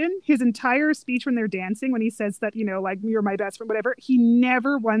attention. Right. His entire speech when they're dancing, when he says that, like, you're my best friend, whatever, he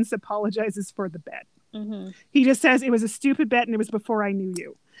never once apologizes for the bet. He just says it was a stupid bet and it was before I knew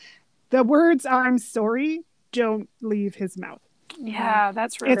you. The words I'm sorry don't leave his mouth. Yeah,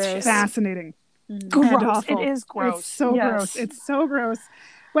 that's really It's fascinating. Gross. It is gross. It's so gross. It's so gross.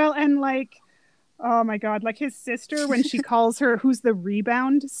 Well, and like, oh my God, like his sister, when she calls her, who's the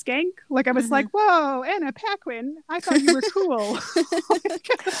rebound skank? Like, I was like, whoa, Anna Paquin, I thought you were cool.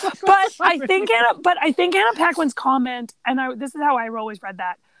 But I think Anna Paquin's comment, and this is how I always read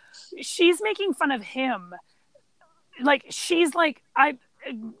that, she's making fun of him. Like, she's like,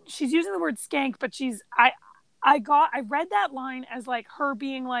 she's using the word skank, but I read that line as like her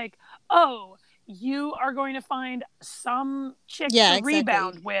being like, oh, you are going to find some chick to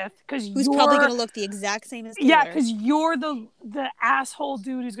rebound with because who's probably going to look the exact same as Taylor. Yeah, because you're the asshole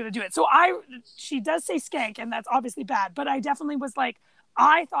dude who's going to do it. So she does say skank, and that's obviously bad, but I definitely was like,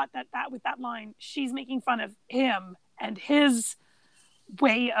 I thought that with that line, she's making fun of him and his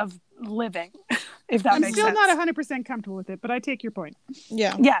way of living. If that makes sense. I'm still not 100% comfortable with it, but I take your point.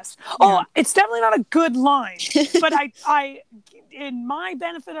 Yeah. Yes. Oh, it's definitely not a good line, but I, in my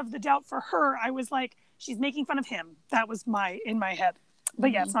benefit of the doubt for her, I was like, she's making fun of him. That was in my head.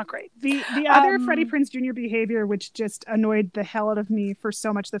 But yeah, it's not great. The other Freddie Prinze Jr. behavior, which just annoyed the hell out of me for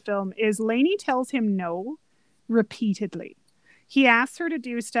so much of the film, is Lainey tells him no repeatedly. He asks her to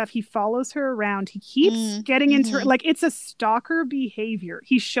do stuff. He follows her around. He keeps getting into her. Like, it's a stalker behavior.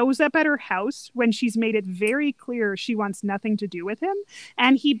 He shows up at her house when she's made it very clear she wants nothing to do with him.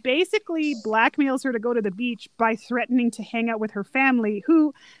 And he basically blackmails her to go to the beach by threatening to hang out with her family,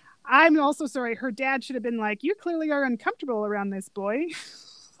 who, I'm also sorry, her dad should have been like, you clearly are uncomfortable around this boy.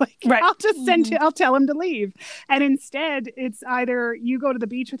 Like, right. I'll just I'll tell him to leave. And instead, it's either you go to the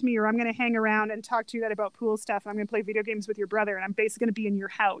beach with me or I'm going to hang around and talk to you about pool stuff. I'm going to play video games with your brother. And I'm basically going to be in your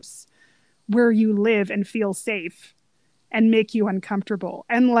house where you live and feel safe and make you uncomfortable.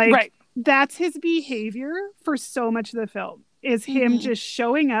 And like, that's his behavior for so much of the film, is him just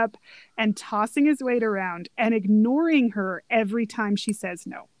showing up and tossing his weight around and ignoring her every time she says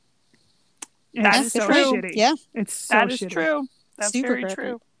no. That's so true. shitty. Yeah. It's so that is shitty. True. That's super very crappy.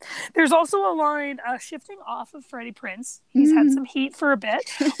 True. There's also a line shifting off of Freddie Prinze. He's had some heat for a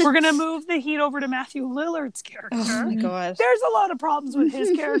bit. We're going to move the heat over to Matthew Lillard's character. Oh my God. There's a lot of problems with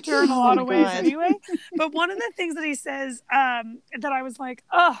his character in a lot of ways anyway. But one of the things that he says that I was like,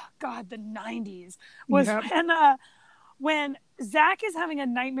 oh God, the 90s was when Zach is having a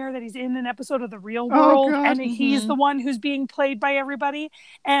nightmare that he's in an episode of The Real World and he's the one who's being played by everybody.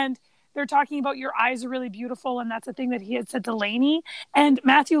 And they're talking about your eyes are really beautiful. And that's a thing that he had said to Lainey. And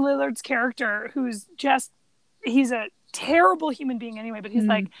Matthew Lillard's character, he's a terrible human being anyway, but he's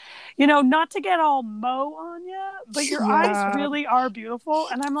like, not to get all Mo on you, but your eyes really are beautiful.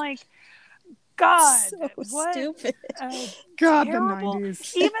 And I'm like, God, so what stupid. God, terrible. the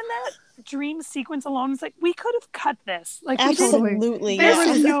 90s. Even that dream sequence alone is like, we could have cut this. Like, absolutely. There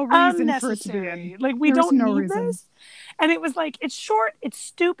was no reason for it to be in. Like, we don't need this. And it was like, it's short, it's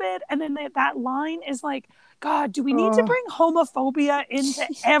stupid. And then that line is like, God, do we need to bring homophobia into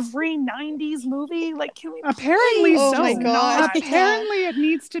every 90s movie? Like, can we apparently so. Oh my God. Apparently it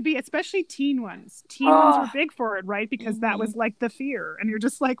needs to be, especially teen ones. Teen ones were big for it, right? Because that was like the fear. And you're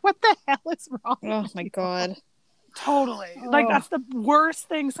just like, what the hell is wrong? Oh my God. Totally. Like, that's the worst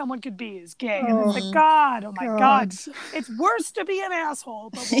thing someone could be, is gay. And it's like, God, oh my God. It's worse to be an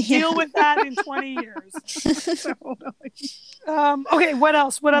asshole, but we'll deal with that in 20 years. Okay, what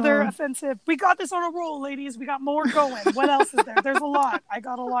else? What other offensive? We got this on a roll, ladies. We got more going. What else is there? There's a lot. I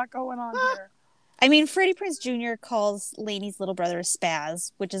got a lot going on here. I mean, Freddie Prinze Jr. calls Lainey's little brother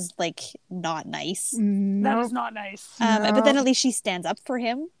Spaz, which is, like, not nice. That is not nice. But then at least she stands up for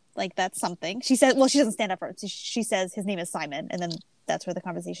him. Like, that's something. She said, well, she doesn't stand up for it. She says his name is Simon, and then that's where the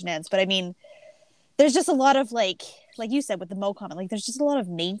conversation ends. But I mean, there's just a lot of like you said with the Mo comment, like there's just a lot of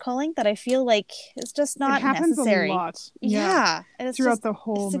name calling that I feel like it's just not necessary. A lot. Yeah. And it's throughout just, the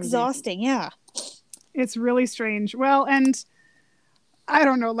whole it's movie. Exhausting. Yeah. It's really strange. Well, and I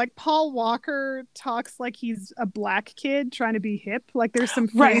don't know, like Paul Walker talks like he's a black kid trying to be hip. Like there's some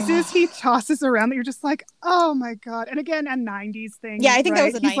phrases he tosses around that you're just like, oh my God. And again, a 90s thing. Yeah, I think that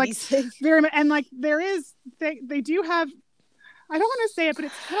was a 90s thing. Very, and like there is, they do have, I don't want to say it, but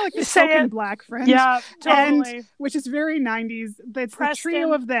it's kind of like the token black friend. Yeah, totally. And, which is very 90s. It's the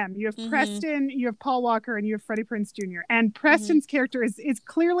trio of them. You have Preston, you have Paul Walker, and you have Freddie Prinze Jr. And Preston's character is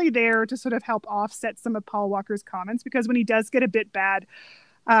clearly there to sort of help offset some of Paul Walker's comments, because when he does get a bit bad,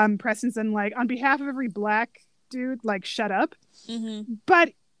 Preston's then like, on behalf of every black dude, like, shut up.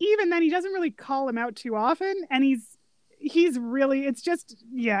 But even then, he doesn't really call him out too often, and he's really, it's just,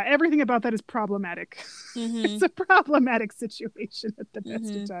 everything about that is problematic. It's a problematic situation at the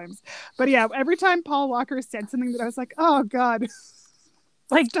best of times. But yeah, every time Paul Walker said something that I was like, oh God.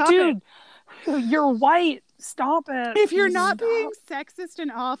 Like, dude, you're white. Stop it. If you're not being sexist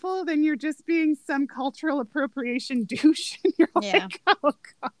and awful, then you're just being some cultural appropriation douche. And you're like, oh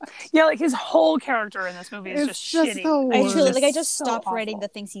God. Yeah, like his whole character in this movie is just shitty. I just stopped writing the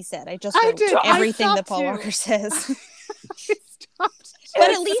things he said. I just wrote everything that Paul Walker says. I stopped. But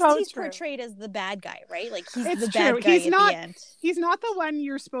at least he's portrayed as the bad guy, right? Like he's it's the true. bad guy He's at not, the end. He's not the one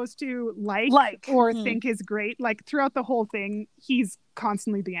you're supposed to like or think is great. Like throughout the whole thing, he's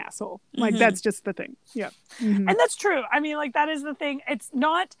constantly the asshole. Like that's just the thing. Yeah. And that's true. I mean, like that is the thing. It's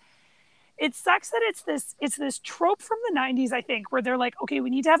not, it sucks that it's this trope from the 90s, I think, where they're like, okay, we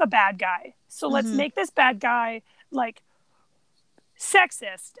need to have a bad guy. So let's make this bad guy like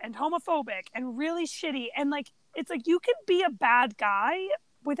sexist and homophobic and really shitty. And like, it's like you can be a bad guy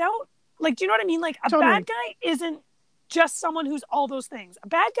without, like, do you know what I mean? Like a bad guy isn't just someone who's all those things. A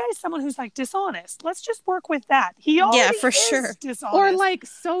bad guy is someone who's like dishonest. Let's just work with that. He already for is sure. dishonest. Or like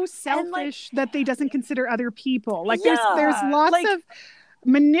so selfish that they doesn't consider other people. Like there's lots of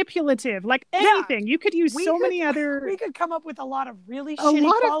manipulative, like anything. You could use many other. We could come up with a lot of really shitty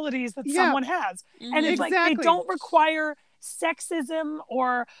qualities that someone has, and it's like they don't require sexism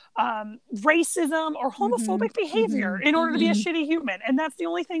or racism or homophobic behavior in order to be a shitty human. And that's the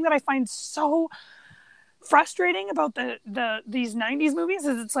only thing that I find so frustrating about these 90s movies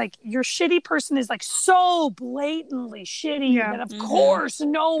is it's like your shitty person is like so blatantly shitty that of course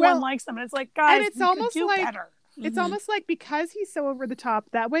no one likes them. And it's like, guys, and it's almost do like better. It's almost like because he's so over the top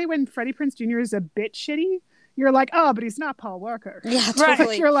that way, when Freddie Prinze Jr. is a bit shitty, you're like, oh, but he's not Paul Walker. Yeah,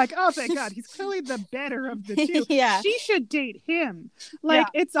 totally. You're like, oh, thank God, he's clearly the better of the two. She should date him. Like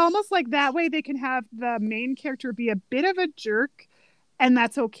it's almost like that way they can have the main character be a bit of a jerk, and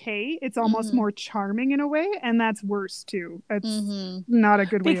that's okay. It's almost more charming in a way, and that's worse too. It's not a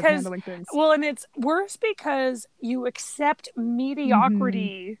good way of handling things. Well, and it's worse because you accept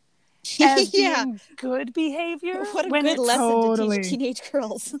mediocrity as being good behavior. What a good lesson to teach teenage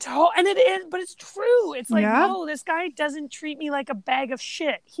girls. And it is, but it's true. It's like, no, this guy doesn't treat me like a bag of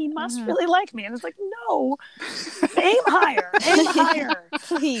shit. He must really like me. And it's like, no, aim higher. Aim higher.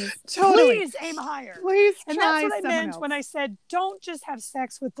 Please. Please aim higher. Please and that's what I meant when I said, don't just have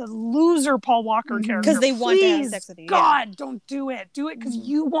sex with the loser Paul Walker character. Because they want to have sex with you. God, don't do it. Do it because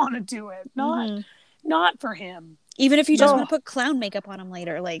you want to do it. Not for him. Even if you just want to put clown makeup on him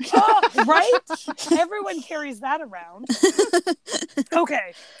later, like right? Everyone carries that around.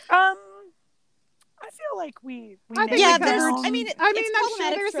 Okay. I feel like we there's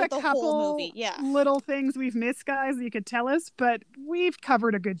a couple little things we've missed, guys, that you could tell us, but we've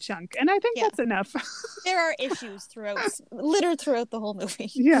covered a good chunk, and I think that's enough. There are issues littered throughout the whole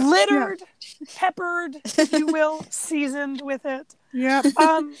movie. Littered, peppered, if you will, seasoned with it. Yeah.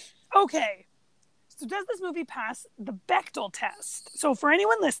 Okay. So does this movie pass the Bechdel test? So for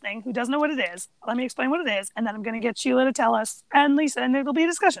anyone listening who doesn't know what it is, let me explain what it is, and then I'm going to get Sheila to tell us, and Lisa, and it'll be a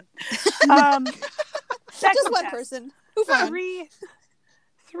discussion. Just one person.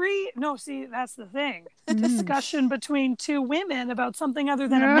 No, see, that's the thing. Discussion between two women about something other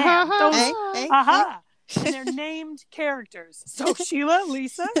than a man. And they're named characters. So Sheila,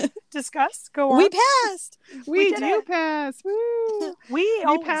 Lisa, discuss. Go on. We passed. We do pass. Woo. We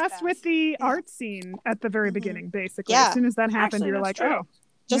passed pass. With the art scene at the very beginning, basically. As soon as that happened, you're like, true.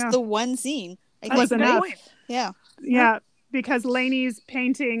 Just the one scene. It was enough. Yeah. Because Lainey's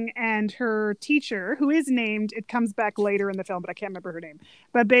painting and her teacher, who is named, it comes back later in the film, but I can't remember her name.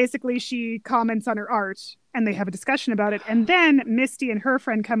 But basically, she comments on her art, and they have a discussion about it. And then Misty and her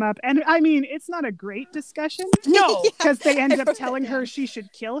friend come up, and I mean, it's not a great discussion. No, because they end up telling her she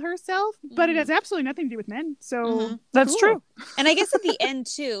should kill herself, but it has absolutely nothing to do with men. So that's true. And I guess at the end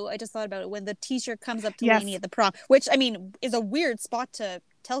too, I just thought about it when the teacher comes up to Lainey at the prom, which I mean is a weird spot to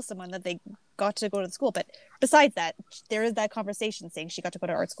tell someone that they got to go to the school, but besides that, there is that conversation saying she got to go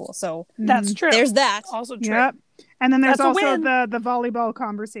to art school, so that's true. There's that also true. And then there's also the volleyball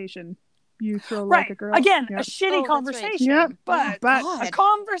conversation. You throw like a girl again, a shitty conversation, but a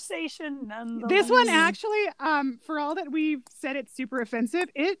conversation nonetheless. This one actually, for all that we've said it's super offensive,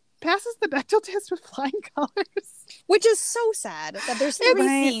 it passes the Bechdel test with flying colors, which is so sad that there's 3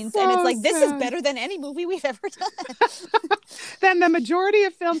 scenes and it's like this is better than any movie we've ever done. Then the majority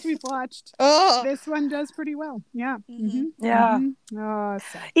of films we've watched, this one does pretty well. Oh,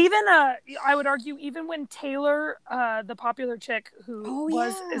 sad. Even I would argue, even when Taylor, the popular chick who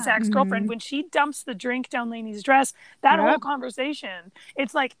was Zach's girlfriend, when she dumps the drink down Lainey's dress, that whole conversation,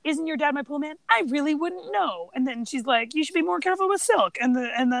 it's like, isn't your dad my pool man? I really wouldn't know. And then she's like, you should be more careful with Silk, and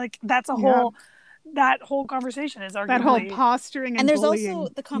that's a whole that whole conversation is arguably that whole posturing and there's bullying.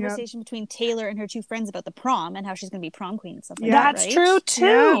 Also the conversation between Taylor and her 2 friends about the prom and how she's going to be prom queen and stuff like that's that, right? True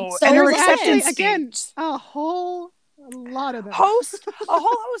too. So and there her was acceptance again a whole lot of them. A whole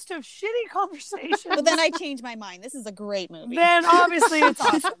host of shitty conversations. But then I changed my mind. This is a great movie. Then obviously it's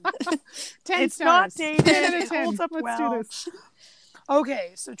awesome. 10 it's stars. Not dated. 10 out of 10. It holds up Let's well. do this.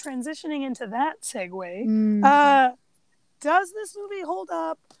 Okay, so transitioning into that segue, Does this movie hold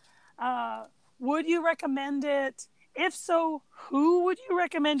up? Would you recommend it? If so, who would you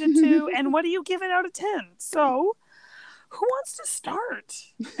recommend it to? And what do you give it out of 10? So, who wants to start?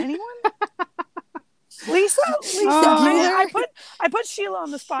 Anyone? Lisa? I put Sheila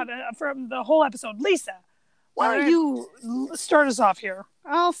on the spot from the whole episode. Lisa, why don't you start us off here?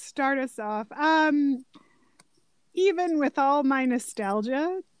 I'll start us off. Even with all my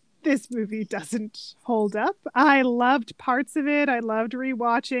nostalgia, this movie doesn't hold up. I loved parts of it. I loved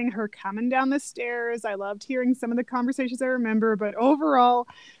rewatching her coming down the stairs. I loved hearing some of the conversations I remember. But overall,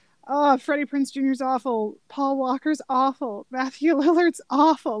 Freddie Prinze Jr.'s awful. Paul Walker's awful. Matthew Lillard's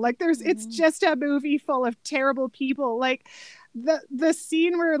awful. Like it's just a movie full of terrible people. Like the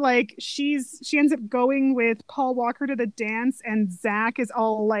scene where like she ends up going with Paul Walker to the dance and Zach is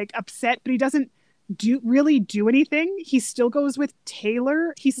all like upset, but he doesn't really do anything. He still goes with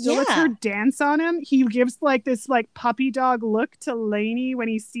Taylor. He still lets her dance on him. He gives like this like puppy dog look to Lainey when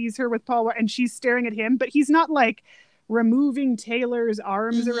he sees her with Paul, and she's staring at him, but he's not like removing Taylor's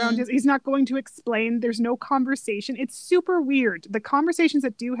arms around his. He's not going to explain. There's no conversation. It's super weird. The conversations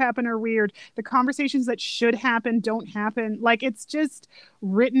that do happen are weird. The conversations that should happen don't happen. Like it's just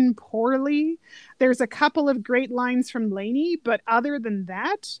written poorly. There's a couple of great lines from Lainey, but other than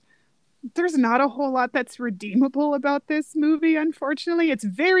that, there's not a whole lot that's redeemable about this movie, unfortunately. It's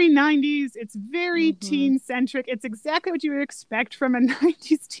very 90s. It's very teen-centric. It's exactly what you would expect from a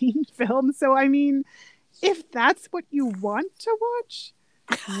 90s teen film. So, I mean, if that's what you want to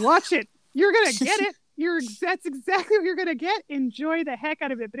watch it. You're going to get it. That's exactly what you're going to get. Enjoy the heck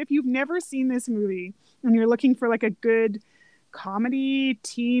out of it. But if you've never seen this movie and you're looking for like a good comedy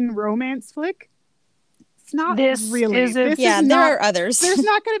teen romance flick, not this really. There are others. There's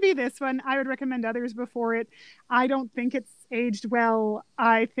not going to be this one. I would recommend others before it. I don't think it's aged well.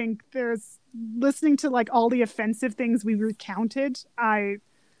 I think there's listening to like all the offensive things we recounted. I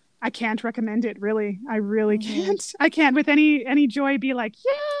can't recommend it really. I really can't. I can't with any joy be like,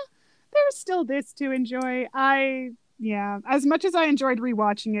 yeah, there's still this to enjoy. As much as I enjoyed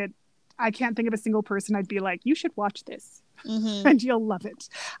rewatching it, I can't think of a single person I'd be like, you should watch this. And you'll love it.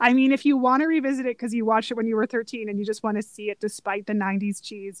 I mean, if you want to revisit it because you watched it when you were 13 and you just want to see it despite the 90s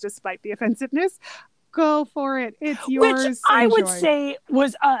cheese, despite the offensiveness, go for it. It's yours. Which I would say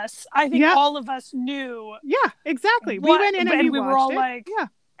was us. I think all of us knew. Yeah, exactly. We went in and we were all like,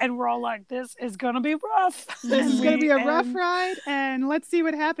 and we're all like, this is going to be rough. This is going to be a rough ride, and let's see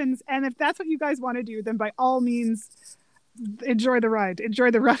what happens. And if that's what you guys want to do, then by all means, enjoy the ride. Enjoy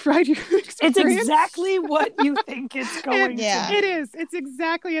the rough ride experience. It's exactly what you think it's going to be. It is. It's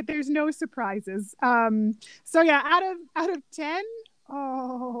exactly it. There's no surprises. So yeah, out of 10,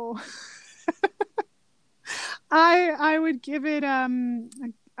 I would give it I'm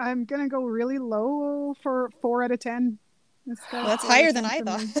gonna go really low for 4 out of 10. That's higher than I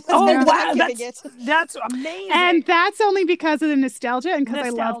thought. Oh wow, that's amazing. And that's only because of the nostalgia and because I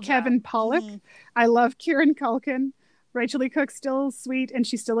love Kevin Pollak. I love Kieran Culkin. Rachel Lee Cook's still sweet, and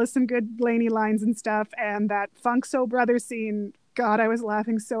she still has some good Lainey lines and stuff. And that Funk Soul Brothers scene, God, I was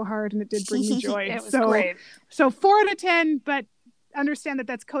laughing so hard, and it did bring me joy. It was great. So 4 out of 10, but understand that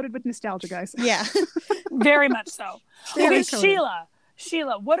that's coated with nostalgia, guys. Yeah, very much so. Okay,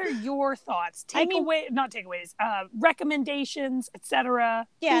 Sheila, what are your thoughts? Recommendations, etc.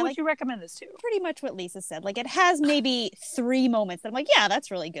 Yeah, who would you recommend this to? Pretty much what Lisa said. Like, it has maybe 3 moments that I'm like, yeah,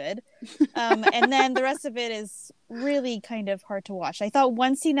 that's really good. And then the rest of it is really kind of hard to watch. I thought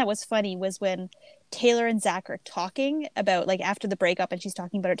one scene that was funny was when Taylor and Zach are talking about, like, after the breakup, and she's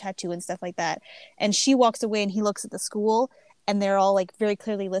talking about her tattoo and stuff like that. And she walks away and he looks at the school and they're all like very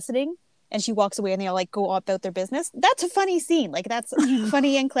clearly listening. And she walks away and they all like go about their business. That's a funny scene. Like, that's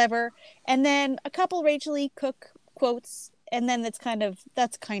funny and clever. And then a couple Rachel E. Cook quotes. And then that's kind of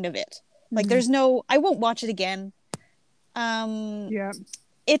it. Like, there's no, I won't watch it again.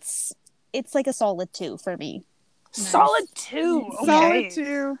 It's like a solid 2 for me. Solid 2. Okay. Solid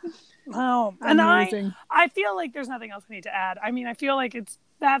 2. Wow. And I feel like there's nothing else I need to add. I mean, I feel like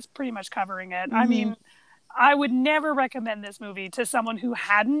that's pretty much covering it. I mean, I would never recommend this movie to someone who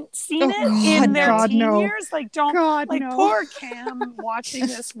hadn't seen it in their teen years. Like, poor Cam watching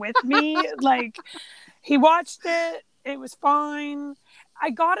this with me. Like, he watched it. It was fine.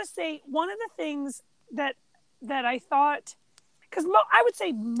 I gotta say, one of the things that I thought, because I would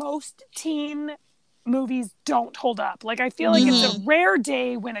say most teen movies don't hold up. Like, I feel like it's a rare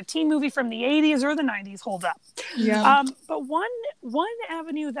day when a teen movie from the 80s or the 90s holds up. Yeah. But one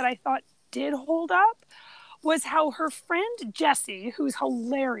avenue that I thought did hold up was how her friend Jesse, who's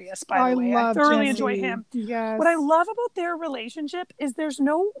hilarious, by the way, I thoroughly enjoy him. Yes. What I love about their relationship is there's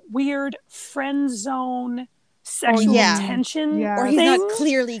no weird friend zone sexual tension, or he's not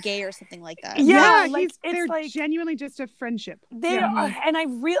clearly gay or something like that. Yeah, like they're genuinely just a friendship. They are, and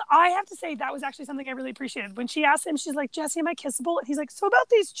I have to say that was actually something I really appreciated when she asked him. She's like, "Jesse, am I kissable?" And he's like, "So about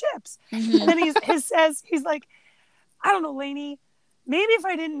these chips?" And then he says, he's like, "I don't know, Lainey. Maybe if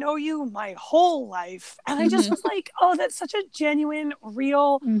I didn't know you my whole life." And I just was like, "Oh, that's such a genuine,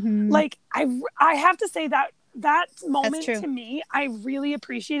 real." Like I have to say that moment to me, I really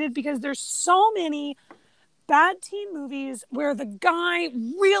appreciated, because there's so many bad teen movies where the guy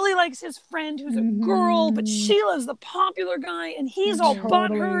really likes his friend who's a girl, but she loves the popular guy, and he's all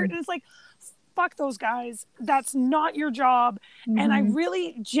butthurt, and it's like, fuck those guys. That's not your job. And I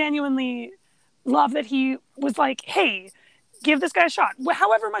really genuinely love that he was like, hey, give this guy a shot.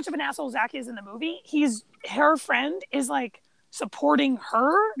 However much of an asshole Zach is in the movie, her friend is like supporting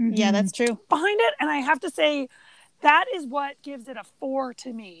her. Yeah, that's true. Behind it. And I have to say, that is what gives it a 4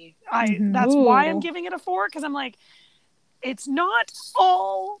 to me. That's why I'm giving it a 4, because I'm like, it's not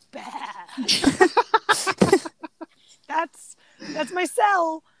all bad. That's my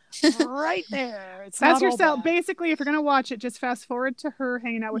cell right there. That's your cell. Basically, if you're gonna watch it, just fast forward to her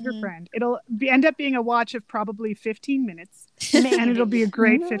hanging out with her friend. It'll end up being a watch of probably 15 minutes, and it'll be a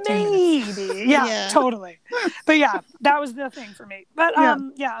great 15 minutes. Yeah, totally. But yeah, that was the thing for me. But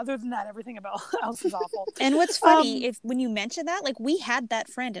other than that, everything else is awful. And what's funny, when you mention that, like, we had that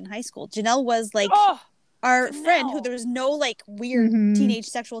friend in high school. Janelle was like our friend who there was no like weird teenage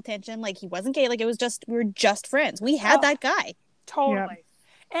sexual tension. Like, he wasn't gay. Like, it was just, we were just friends. We had that guy. Totally. Yeah.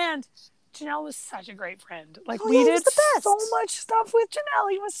 And Janelle was such a great friend. Like, we did so much stuff with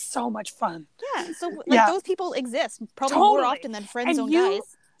Janelle. He was so much fun. Yeah. So those people exist probably more often than friend zone guys.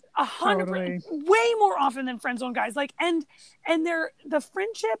 100%, way more often than friend zone guys. Like, and the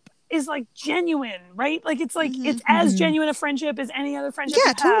friendship is like genuine, right? Like, it's like it's as genuine a friendship as any other friendship.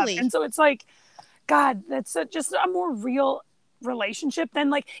 Yeah, totally. And so it's like, God, that's just a more real relationship than,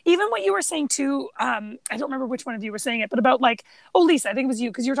 like, even what you were saying too. I don't remember which one of you were saying it, but about like, Lisa, I think it was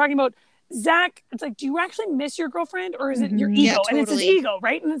you, because you were talking about Zach. It's like, do you actually miss your girlfriend, or is it your ego? Yeah, totally. And it's his ego,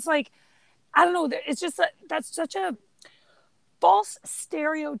 right? And it's like, I don't know. It's just that's such a false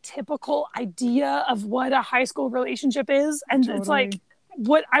stereotypical idea of what a high school relationship is, and it's like,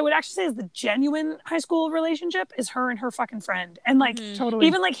 what I would actually say is the genuine high school relationship is her and her fucking friend. And like,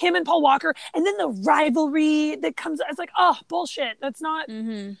 even like him and Paul Walker, and then the rivalry that comes, it's like, oh, bullshit. That's not,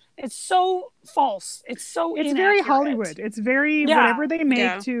 it's so false. It's very Hollywood. It's very, whatever they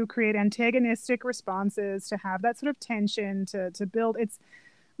make to create antagonistic responses, to have that sort of tension, to build, it's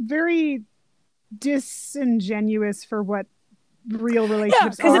very disingenuous for what real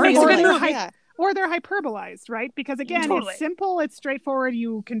relationships are. Because it makes a good movie. Or they're hyperbolized, right? Because again, it's simple, it's straightforward.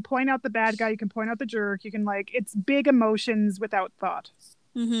 You can point out the bad guy, you can point out the jerk, you can, like, it's big emotions without thought.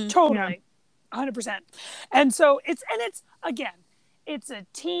 Totally. 100%. And so it's a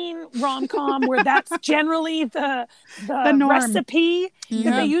teen rom-com where that's generally the recipe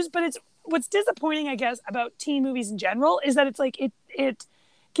that they use. But what's disappointing, I guess, about teen movies in general is that it's like it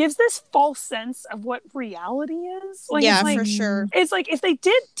gives this false sense of what reality is. Like, for sure. It's like, if they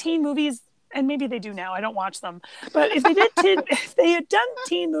did teen movies, and maybe they do now, I don't watch them, but if they had done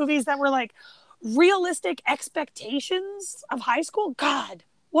teen movies that were like realistic expectations of high school, God,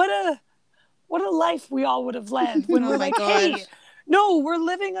 what a life we all would have led when we're like, hey, no, we're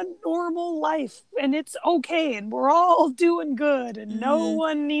living a normal life and it's okay, and we're all doing good, and no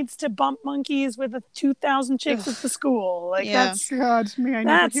one needs to bump monkeys with 2,000 chicks at the school. Like, that's, God, may I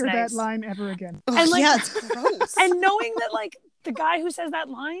never hear that line ever again. And like, it's gross. And knowing that, like, the guy who says that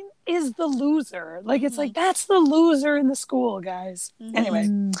line is the loser. Like, it's like, that's the loser in the school, guys. Anyway,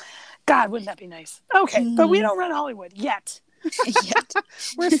 God, wouldn't that be nice? Okay, but we don't run Hollywood yet.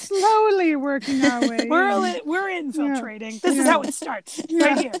 We're slowly working our way. We're infiltrating. This is how it starts.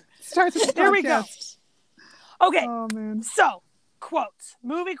 Right here. Starts with the There we go. Okay. Oh, man. So, quotes.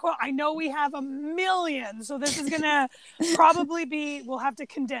 Movie quote. I know we have a million, so this is gonna probably be, we'll have to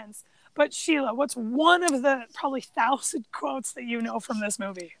condense. But Sheila, what's one of the probably 1,000 quotes that you know from this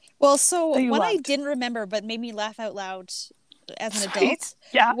movie? Well, so one I didn't remember but made me laugh out loud as an adult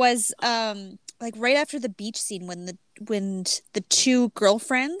was like right after the beach scene when the two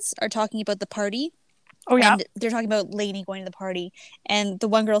girlfriends are talking about the party. Oh yeah. And they're talking about Lainey going to the party, and the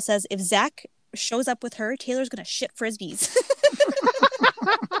one girl says, if Zach shows up with her, Taylor's gonna shit frisbees.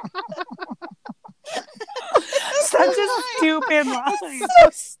 Such a stupid line. So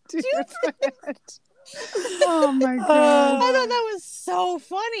stupid. Oh my god! I thought that was so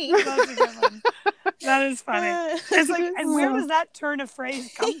funny. That's a good one. That is funny. It's like, and where does that turn of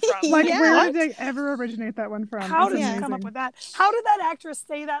phrase come from? Like, Yeah. where did they ever originate that one from? How It's did you come up with that? How did that actress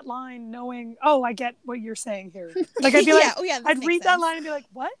say that line knowing, oh, I get what you're saying here? Like, I'd be like, I'd read that line and be like,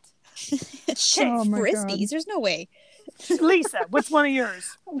 what? Oh my Frisbees? God. There's no way. Lisa, what's one of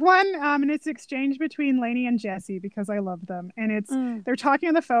yours? One, and it's exchange between Lainey and Jesse because I love them, and it's they're talking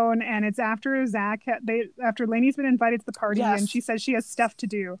on the phone, and it's after after Lainey's been invited to the party, and she says she has stuff to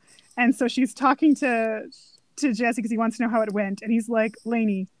do, and so she's talking to Jesse because he wants to know how it went, and he's like,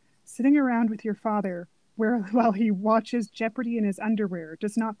 Lainey, sitting around with your father while he watches Jeopardy in his underwear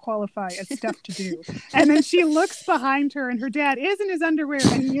does not qualify as stuff to do. And then she looks behind her and her dad is in his underwear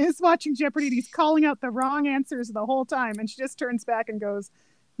and he is watching Jeopardy and he's calling out the wrong answers the whole time. And she just turns back and goes,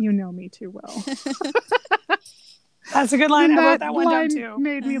 you know me too well. That's a good line. I wrote that one down too.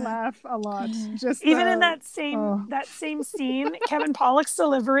 Made me laugh a lot. Just even in that same scene, Kevin Pollak's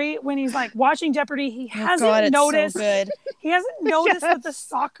delivery when he's like watching Jeopardy, he hasn't noticed. So good. He hasn't noticed that the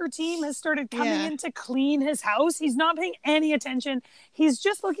soccer team has started coming in to clean his house. He's not paying any attention. He's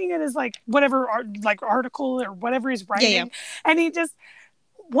just looking at his whatever article or whatever he's writing, and he just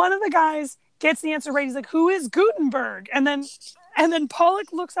one of the guys gets the answer right. He's like, "Who is Gutenberg?" And then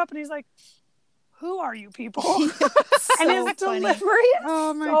Pollak looks up and he's like, who are you people? And his delivery is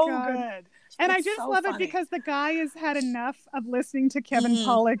so good. And I just love it because the guy has had enough of listening to Kevin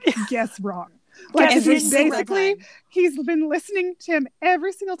Pollak guess wrong. Like basically, he's been listening to him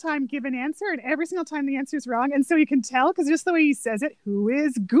every single time give an answer, and every single time the answer is wrong. And so you can tell because just the way he says it, who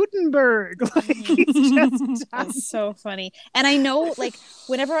is Gutenberg? Like he's just That's so funny. And I know, like,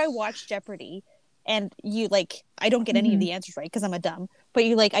 whenever I watch Jeopardy, and you I don't get any of the answers right because I'm a dumb, but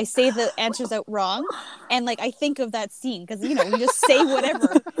I say the answers out wrong, and I think of that scene because you just say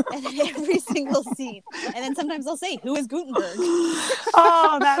whatever and every single scene, and then sometimes I'll say, who is Gutenberg?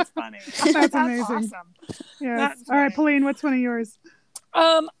 Oh, that's funny. That's amazing. Awesome. Yes. All right, Pauline, what's one of yours?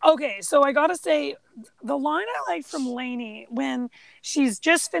 Okay, so I gotta say the line I like from Lainey when she's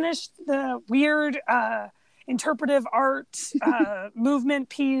just finished the weird interpretive art movement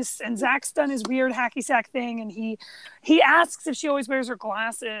piece, and Zach's done his weird hacky sack thing, and he asks if she always wears her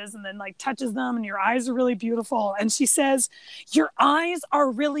glasses, and then touches them, and your eyes are really beautiful, and she says, your eyes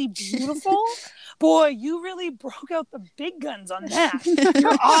are really beautiful? Boy, you really broke out the big guns on that.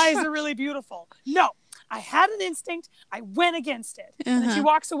 Your eyes are really beautiful. No, I had an instinct. I went against it. And then she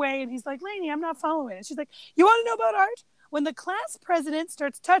walks away, and he's like, Lainey, I'm not following it. She's like, you want to know about art? When the class president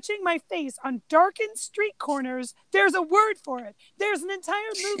starts touching my face on darkened street corners, there's a word for it. There's an entire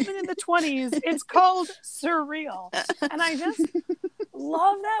movement in the 20s. It's called surreal. And I just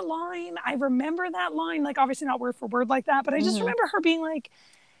love that line. I remember that line, obviously not word for word like that, but I just remember her being like,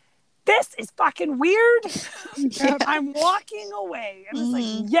 this is fucking weird. I'm walking away. And it's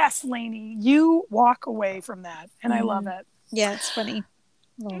like, yes, Lainey, you walk away from that. And I love it. Yeah, it's funny.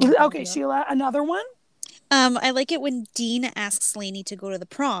 Okay, Sheila, another one? I like it when Dean asks Lainey to go to the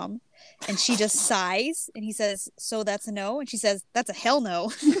prom, and she just sighs, and he says, so that's a no? And she says, that's a hell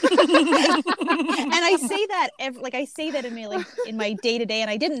no. And I say that I say that in my day-to-day, and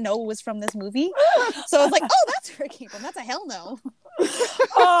I didn't know it was from this movie. So I was like, oh, that's where it came from. That's a hell no.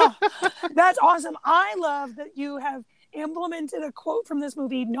 Oh, that's awesome. I love that you have implemented a quote from this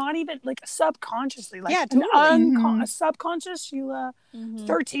movie, not even subconsciously, totally. A subconscious Sheila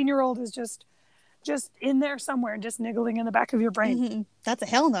 13-year-old is just in there somewhere and just niggling in the back of your brain. That's a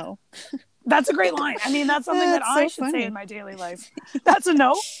hell no. That's a great line. I mean, that's something that I should say in my daily life. That's a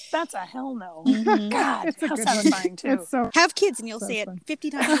no. That's a hell no. God, it's how satisfying too. Have kids and you'll say it 50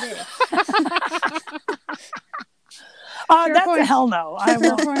 times a day. That's a hell no.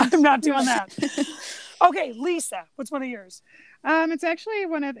 I'm not doing that. Okay, Lisa, what's one of yours? It's actually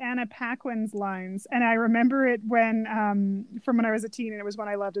one of Anna Paquin's lines, and I remember it from when I was a teen, and it was one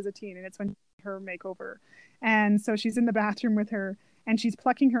I loved as a teen, and it's when her makeover. And so she's in the bathroom with her, and she's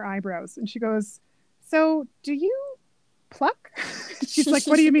plucking her eyebrows, and she goes, so do you pluck? She's like,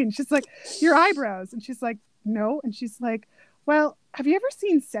 what do you mean? She's like, your eyebrows. And she's like, no. And she's like, well, have you ever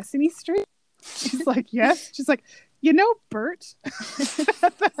seen Sesame Street? She's like, yes. She's like, Bert?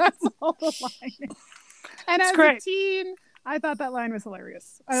 That's all the line. And as a teen, I thought that line was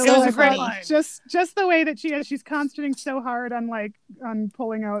hilarious. It was a great line. Just the way that she's concentrating so hard on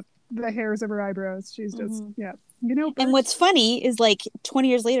pulling out the hairs of her eyebrows. She's just Bert. And what's funny is 20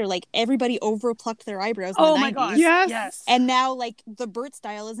 years later, everybody over plucked their eyebrows in the 90s. My God. Yes. And now the Bert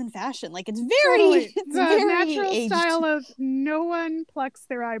style is in fashion. It's very it's the very natural aged. style of no one plucks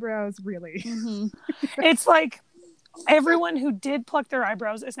their eyebrows really. It's everyone who did pluck their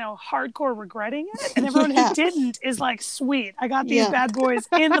eyebrows is now hardcore regretting it, and everyone who didn't is like, sweet, I got these bad boys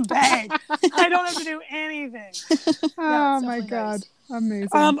in the bag. I don't have to do anything. Oh my God. Amazing.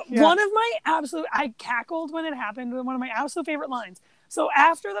 One of my I cackled when it happened with one of my absolute favorite lines. So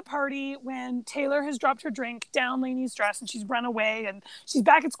after the party, when Taylor has dropped her drink down Lainey's dress and she's run away and she's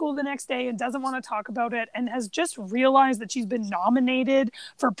back at school the next day and doesn't want to talk about it and has just realized that she's been nominated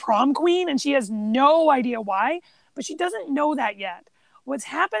for prom queen and she has no idea why, but she doesn't know that yet. What's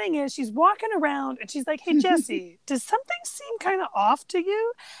happening is she's walking around and she's like, hey, Jessie, does something seem kind of off to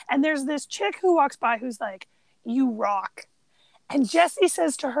you? And there's this chick who walks by who's like, you rock. And Jessie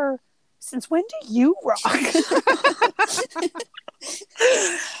says to her, since when do you rock?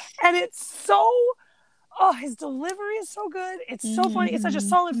 And it's so, his delivery is so good. It's so funny. It's such a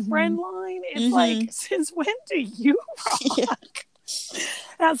solid friend line. It's like, since when do you rock? Yeah.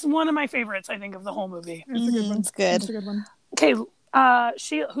 That's one of my favorites, I think, of the whole movie. It's a good one. It's good. It's a good one. Okay,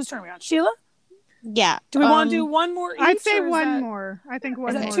 Sheila, whose turn are we on? Sheila? Yeah. Do we want to do one more each? I'd say one more. I think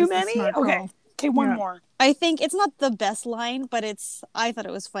one more. Is that too many? Okay, one more. I think it's not the best line, but I thought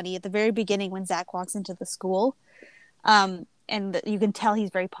it was funny at the very beginning when Zach walks into the school. And you can tell he's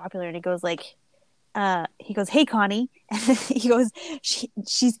very popular, and he goes like, hey, Connie. And he goes, she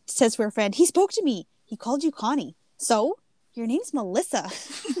says to her friend, he spoke to me. He called you Connie. So your name's Melissa.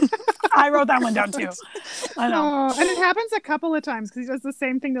 I wrote that one down too. I know. And it happens a couple of times because he does the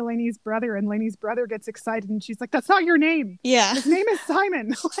same thing to Lainey's brother, and Lainey's brother gets excited and she's like, that's not your name. Yeah. His name is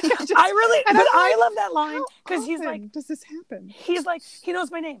Simon. I love that line because he's like, does this happen? He's like, he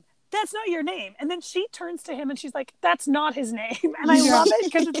knows my name. That's not your name. And then she turns to him and she's like, that's not his name. And I love it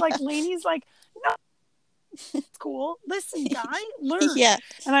because it's like Lainey's like, no, it's cool. Listen, guy, learn. Yeah.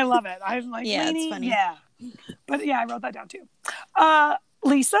 And I love it. I'm like, Lainey, it's funny. yeah. But yeah, I wrote that down too.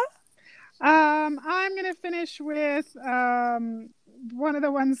 Lisa? I'm going to finish with one of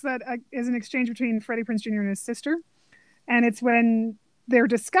the ones that is an exchange between Freddie Prinze Jr. and his sister. And it's when they're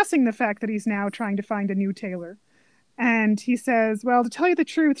discussing the fact that he's now trying to find a new Taylor. And he says, well, to tell you the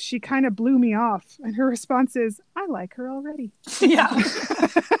truth, she kind of blew me off. And her response is, I like her already. Yeah.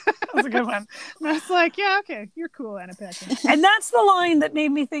 That's a good one. And I was like, yeah, okay, you're cool, Anna Paquin. And that's the line that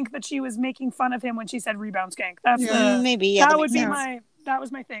made me think that she was making fun of him when she said rebound skank. That's maybe. Yeah, that would be that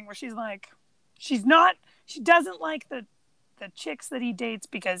was my thing where she's like, she doesn't like the chicks that he dates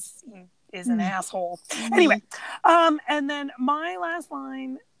because he is an asshole. Anyway, and then my last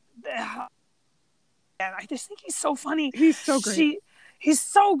line, I just think he's so funny. He's so great.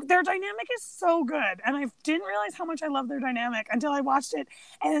 Their dynamic is so good. And I didn't realize how much I love their dynamic until I watched it.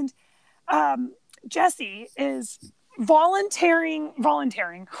 And Jessie is volunteering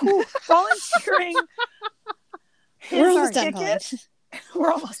his ticket.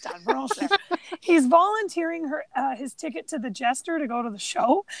 We're almost done. We're almost there. He's volunteering his ticket to the Jester to go to the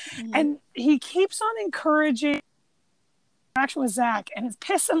show. And he keeps on encouraging interaction with Zach, and it's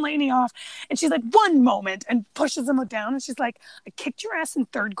pissing Lainey off, and she's like, one moment, and pushes him down, and she's like, I kicked your ass in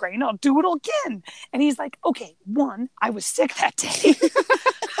 3rd grade and I'll do it again. And he's like, okay, 1, I was sick that day.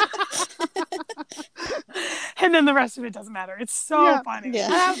 And then the rest of it doesn't matter. It's so funny. Yeah.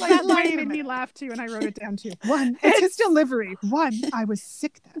 And I was like, that line made me laugh too, and I wrote it down too. 1, it's his delivery. 1, I was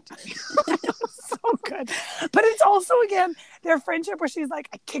sick that day. So good. But it's also, again, their friendship where she's like,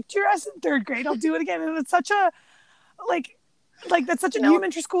 I kicked your ass in 3rd grade, I'll do it again. And it's such a like that's such an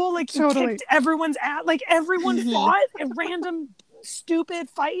elementary school, like you kicked everyone's ass, like everyone fought in random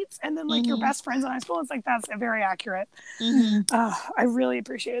stupid fights, and then like your best friends in high school. It's like, that's very accurate. I really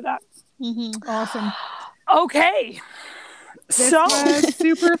appreciated that. Awesome. Okay, this was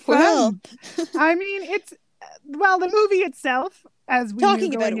super fun. I mean, the movie itself, as we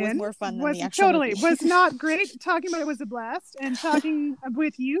talking about it was more fun than the actual movie. Was not great. Talking about it was a blast, and talking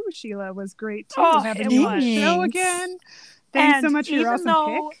with you, Sheila, was great too. Having you on the show again. Thanks so much for your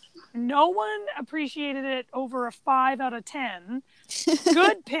awesome pick. No one appreciated it over a 5 out of 10.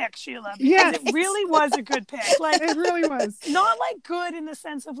 Good pick, Sheila. Yes, it really was a good pick. Like, it really was. Not like good in the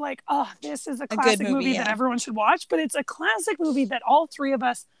sense of like, oh, this is a classic movie that everyone should watch, but it's a classic movie that all 3 of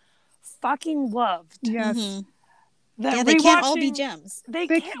us fucking loved. Yes. They can't all be gems. They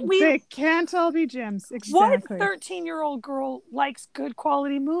can't all be gems. Exactly. What 13-year-old girl likes good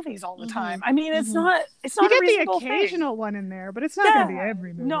quality movies all the time? I mean, it's not you a get reasonable the occasional one in there, but it's not going to be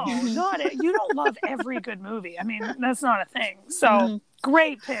every movie. No, you don't love every good movie. I mean, that's not a thing. So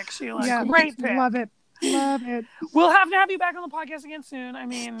great pick, Sheila. Yeah, great pick. Love it. Love it. We'll have to have you back on the podcast again soon. I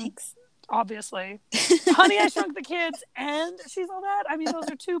mean, thanks. obviously. Honey, I Shrunk the Kids and She's All That. I mean, those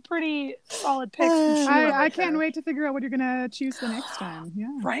are two pretty solid picks. I can't wait to figure out what you're going to choose the next time. Yeah.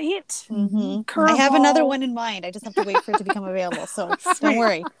 Right? Mm-hmm. I have another one in mind. I just have to wait for it to become available. So don't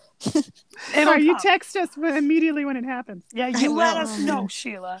worry. You text us immediately when it happens. Yeah, you let us know,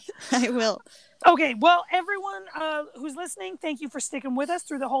 Sheila. I will. Okay, well, everyone who's listening, thank you for sticking with us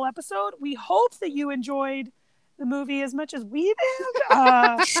through the whole episode. We hope that you enjoyed the movie as much as we did.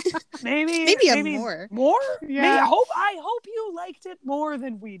 Maybe more. Yeah. Maybe, I hope you liked it more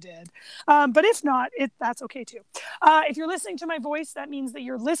than we did. But if not, that's okay too. If you're listening to my voice, that means that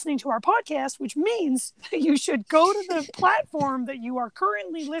you're listening to our podcast, which means that you should go to the platform that you are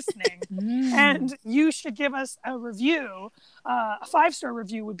currently listening and you should give us a review. A 5-star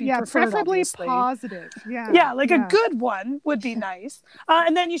review would be preferably obviously. Positive. A good one would be nice.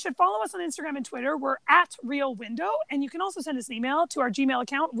 And then you should follow us on Instagram and Twitter. We're at Real Window, and you can also send us an email to our Gmail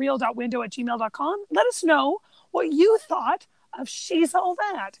account, real.window@gmail.com. Let us know what you thought of She's All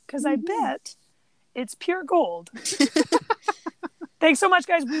That, because I bet it's pure gold. Thanks so much,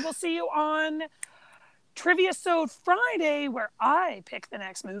 guys. We will see you on Trivia-sode Friday, where I pick the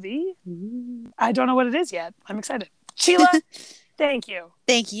next movie. I don't know what it is yet. I'm excited. Sheila, thank you.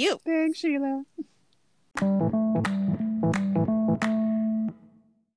 Thank you. Thanks, Sheila.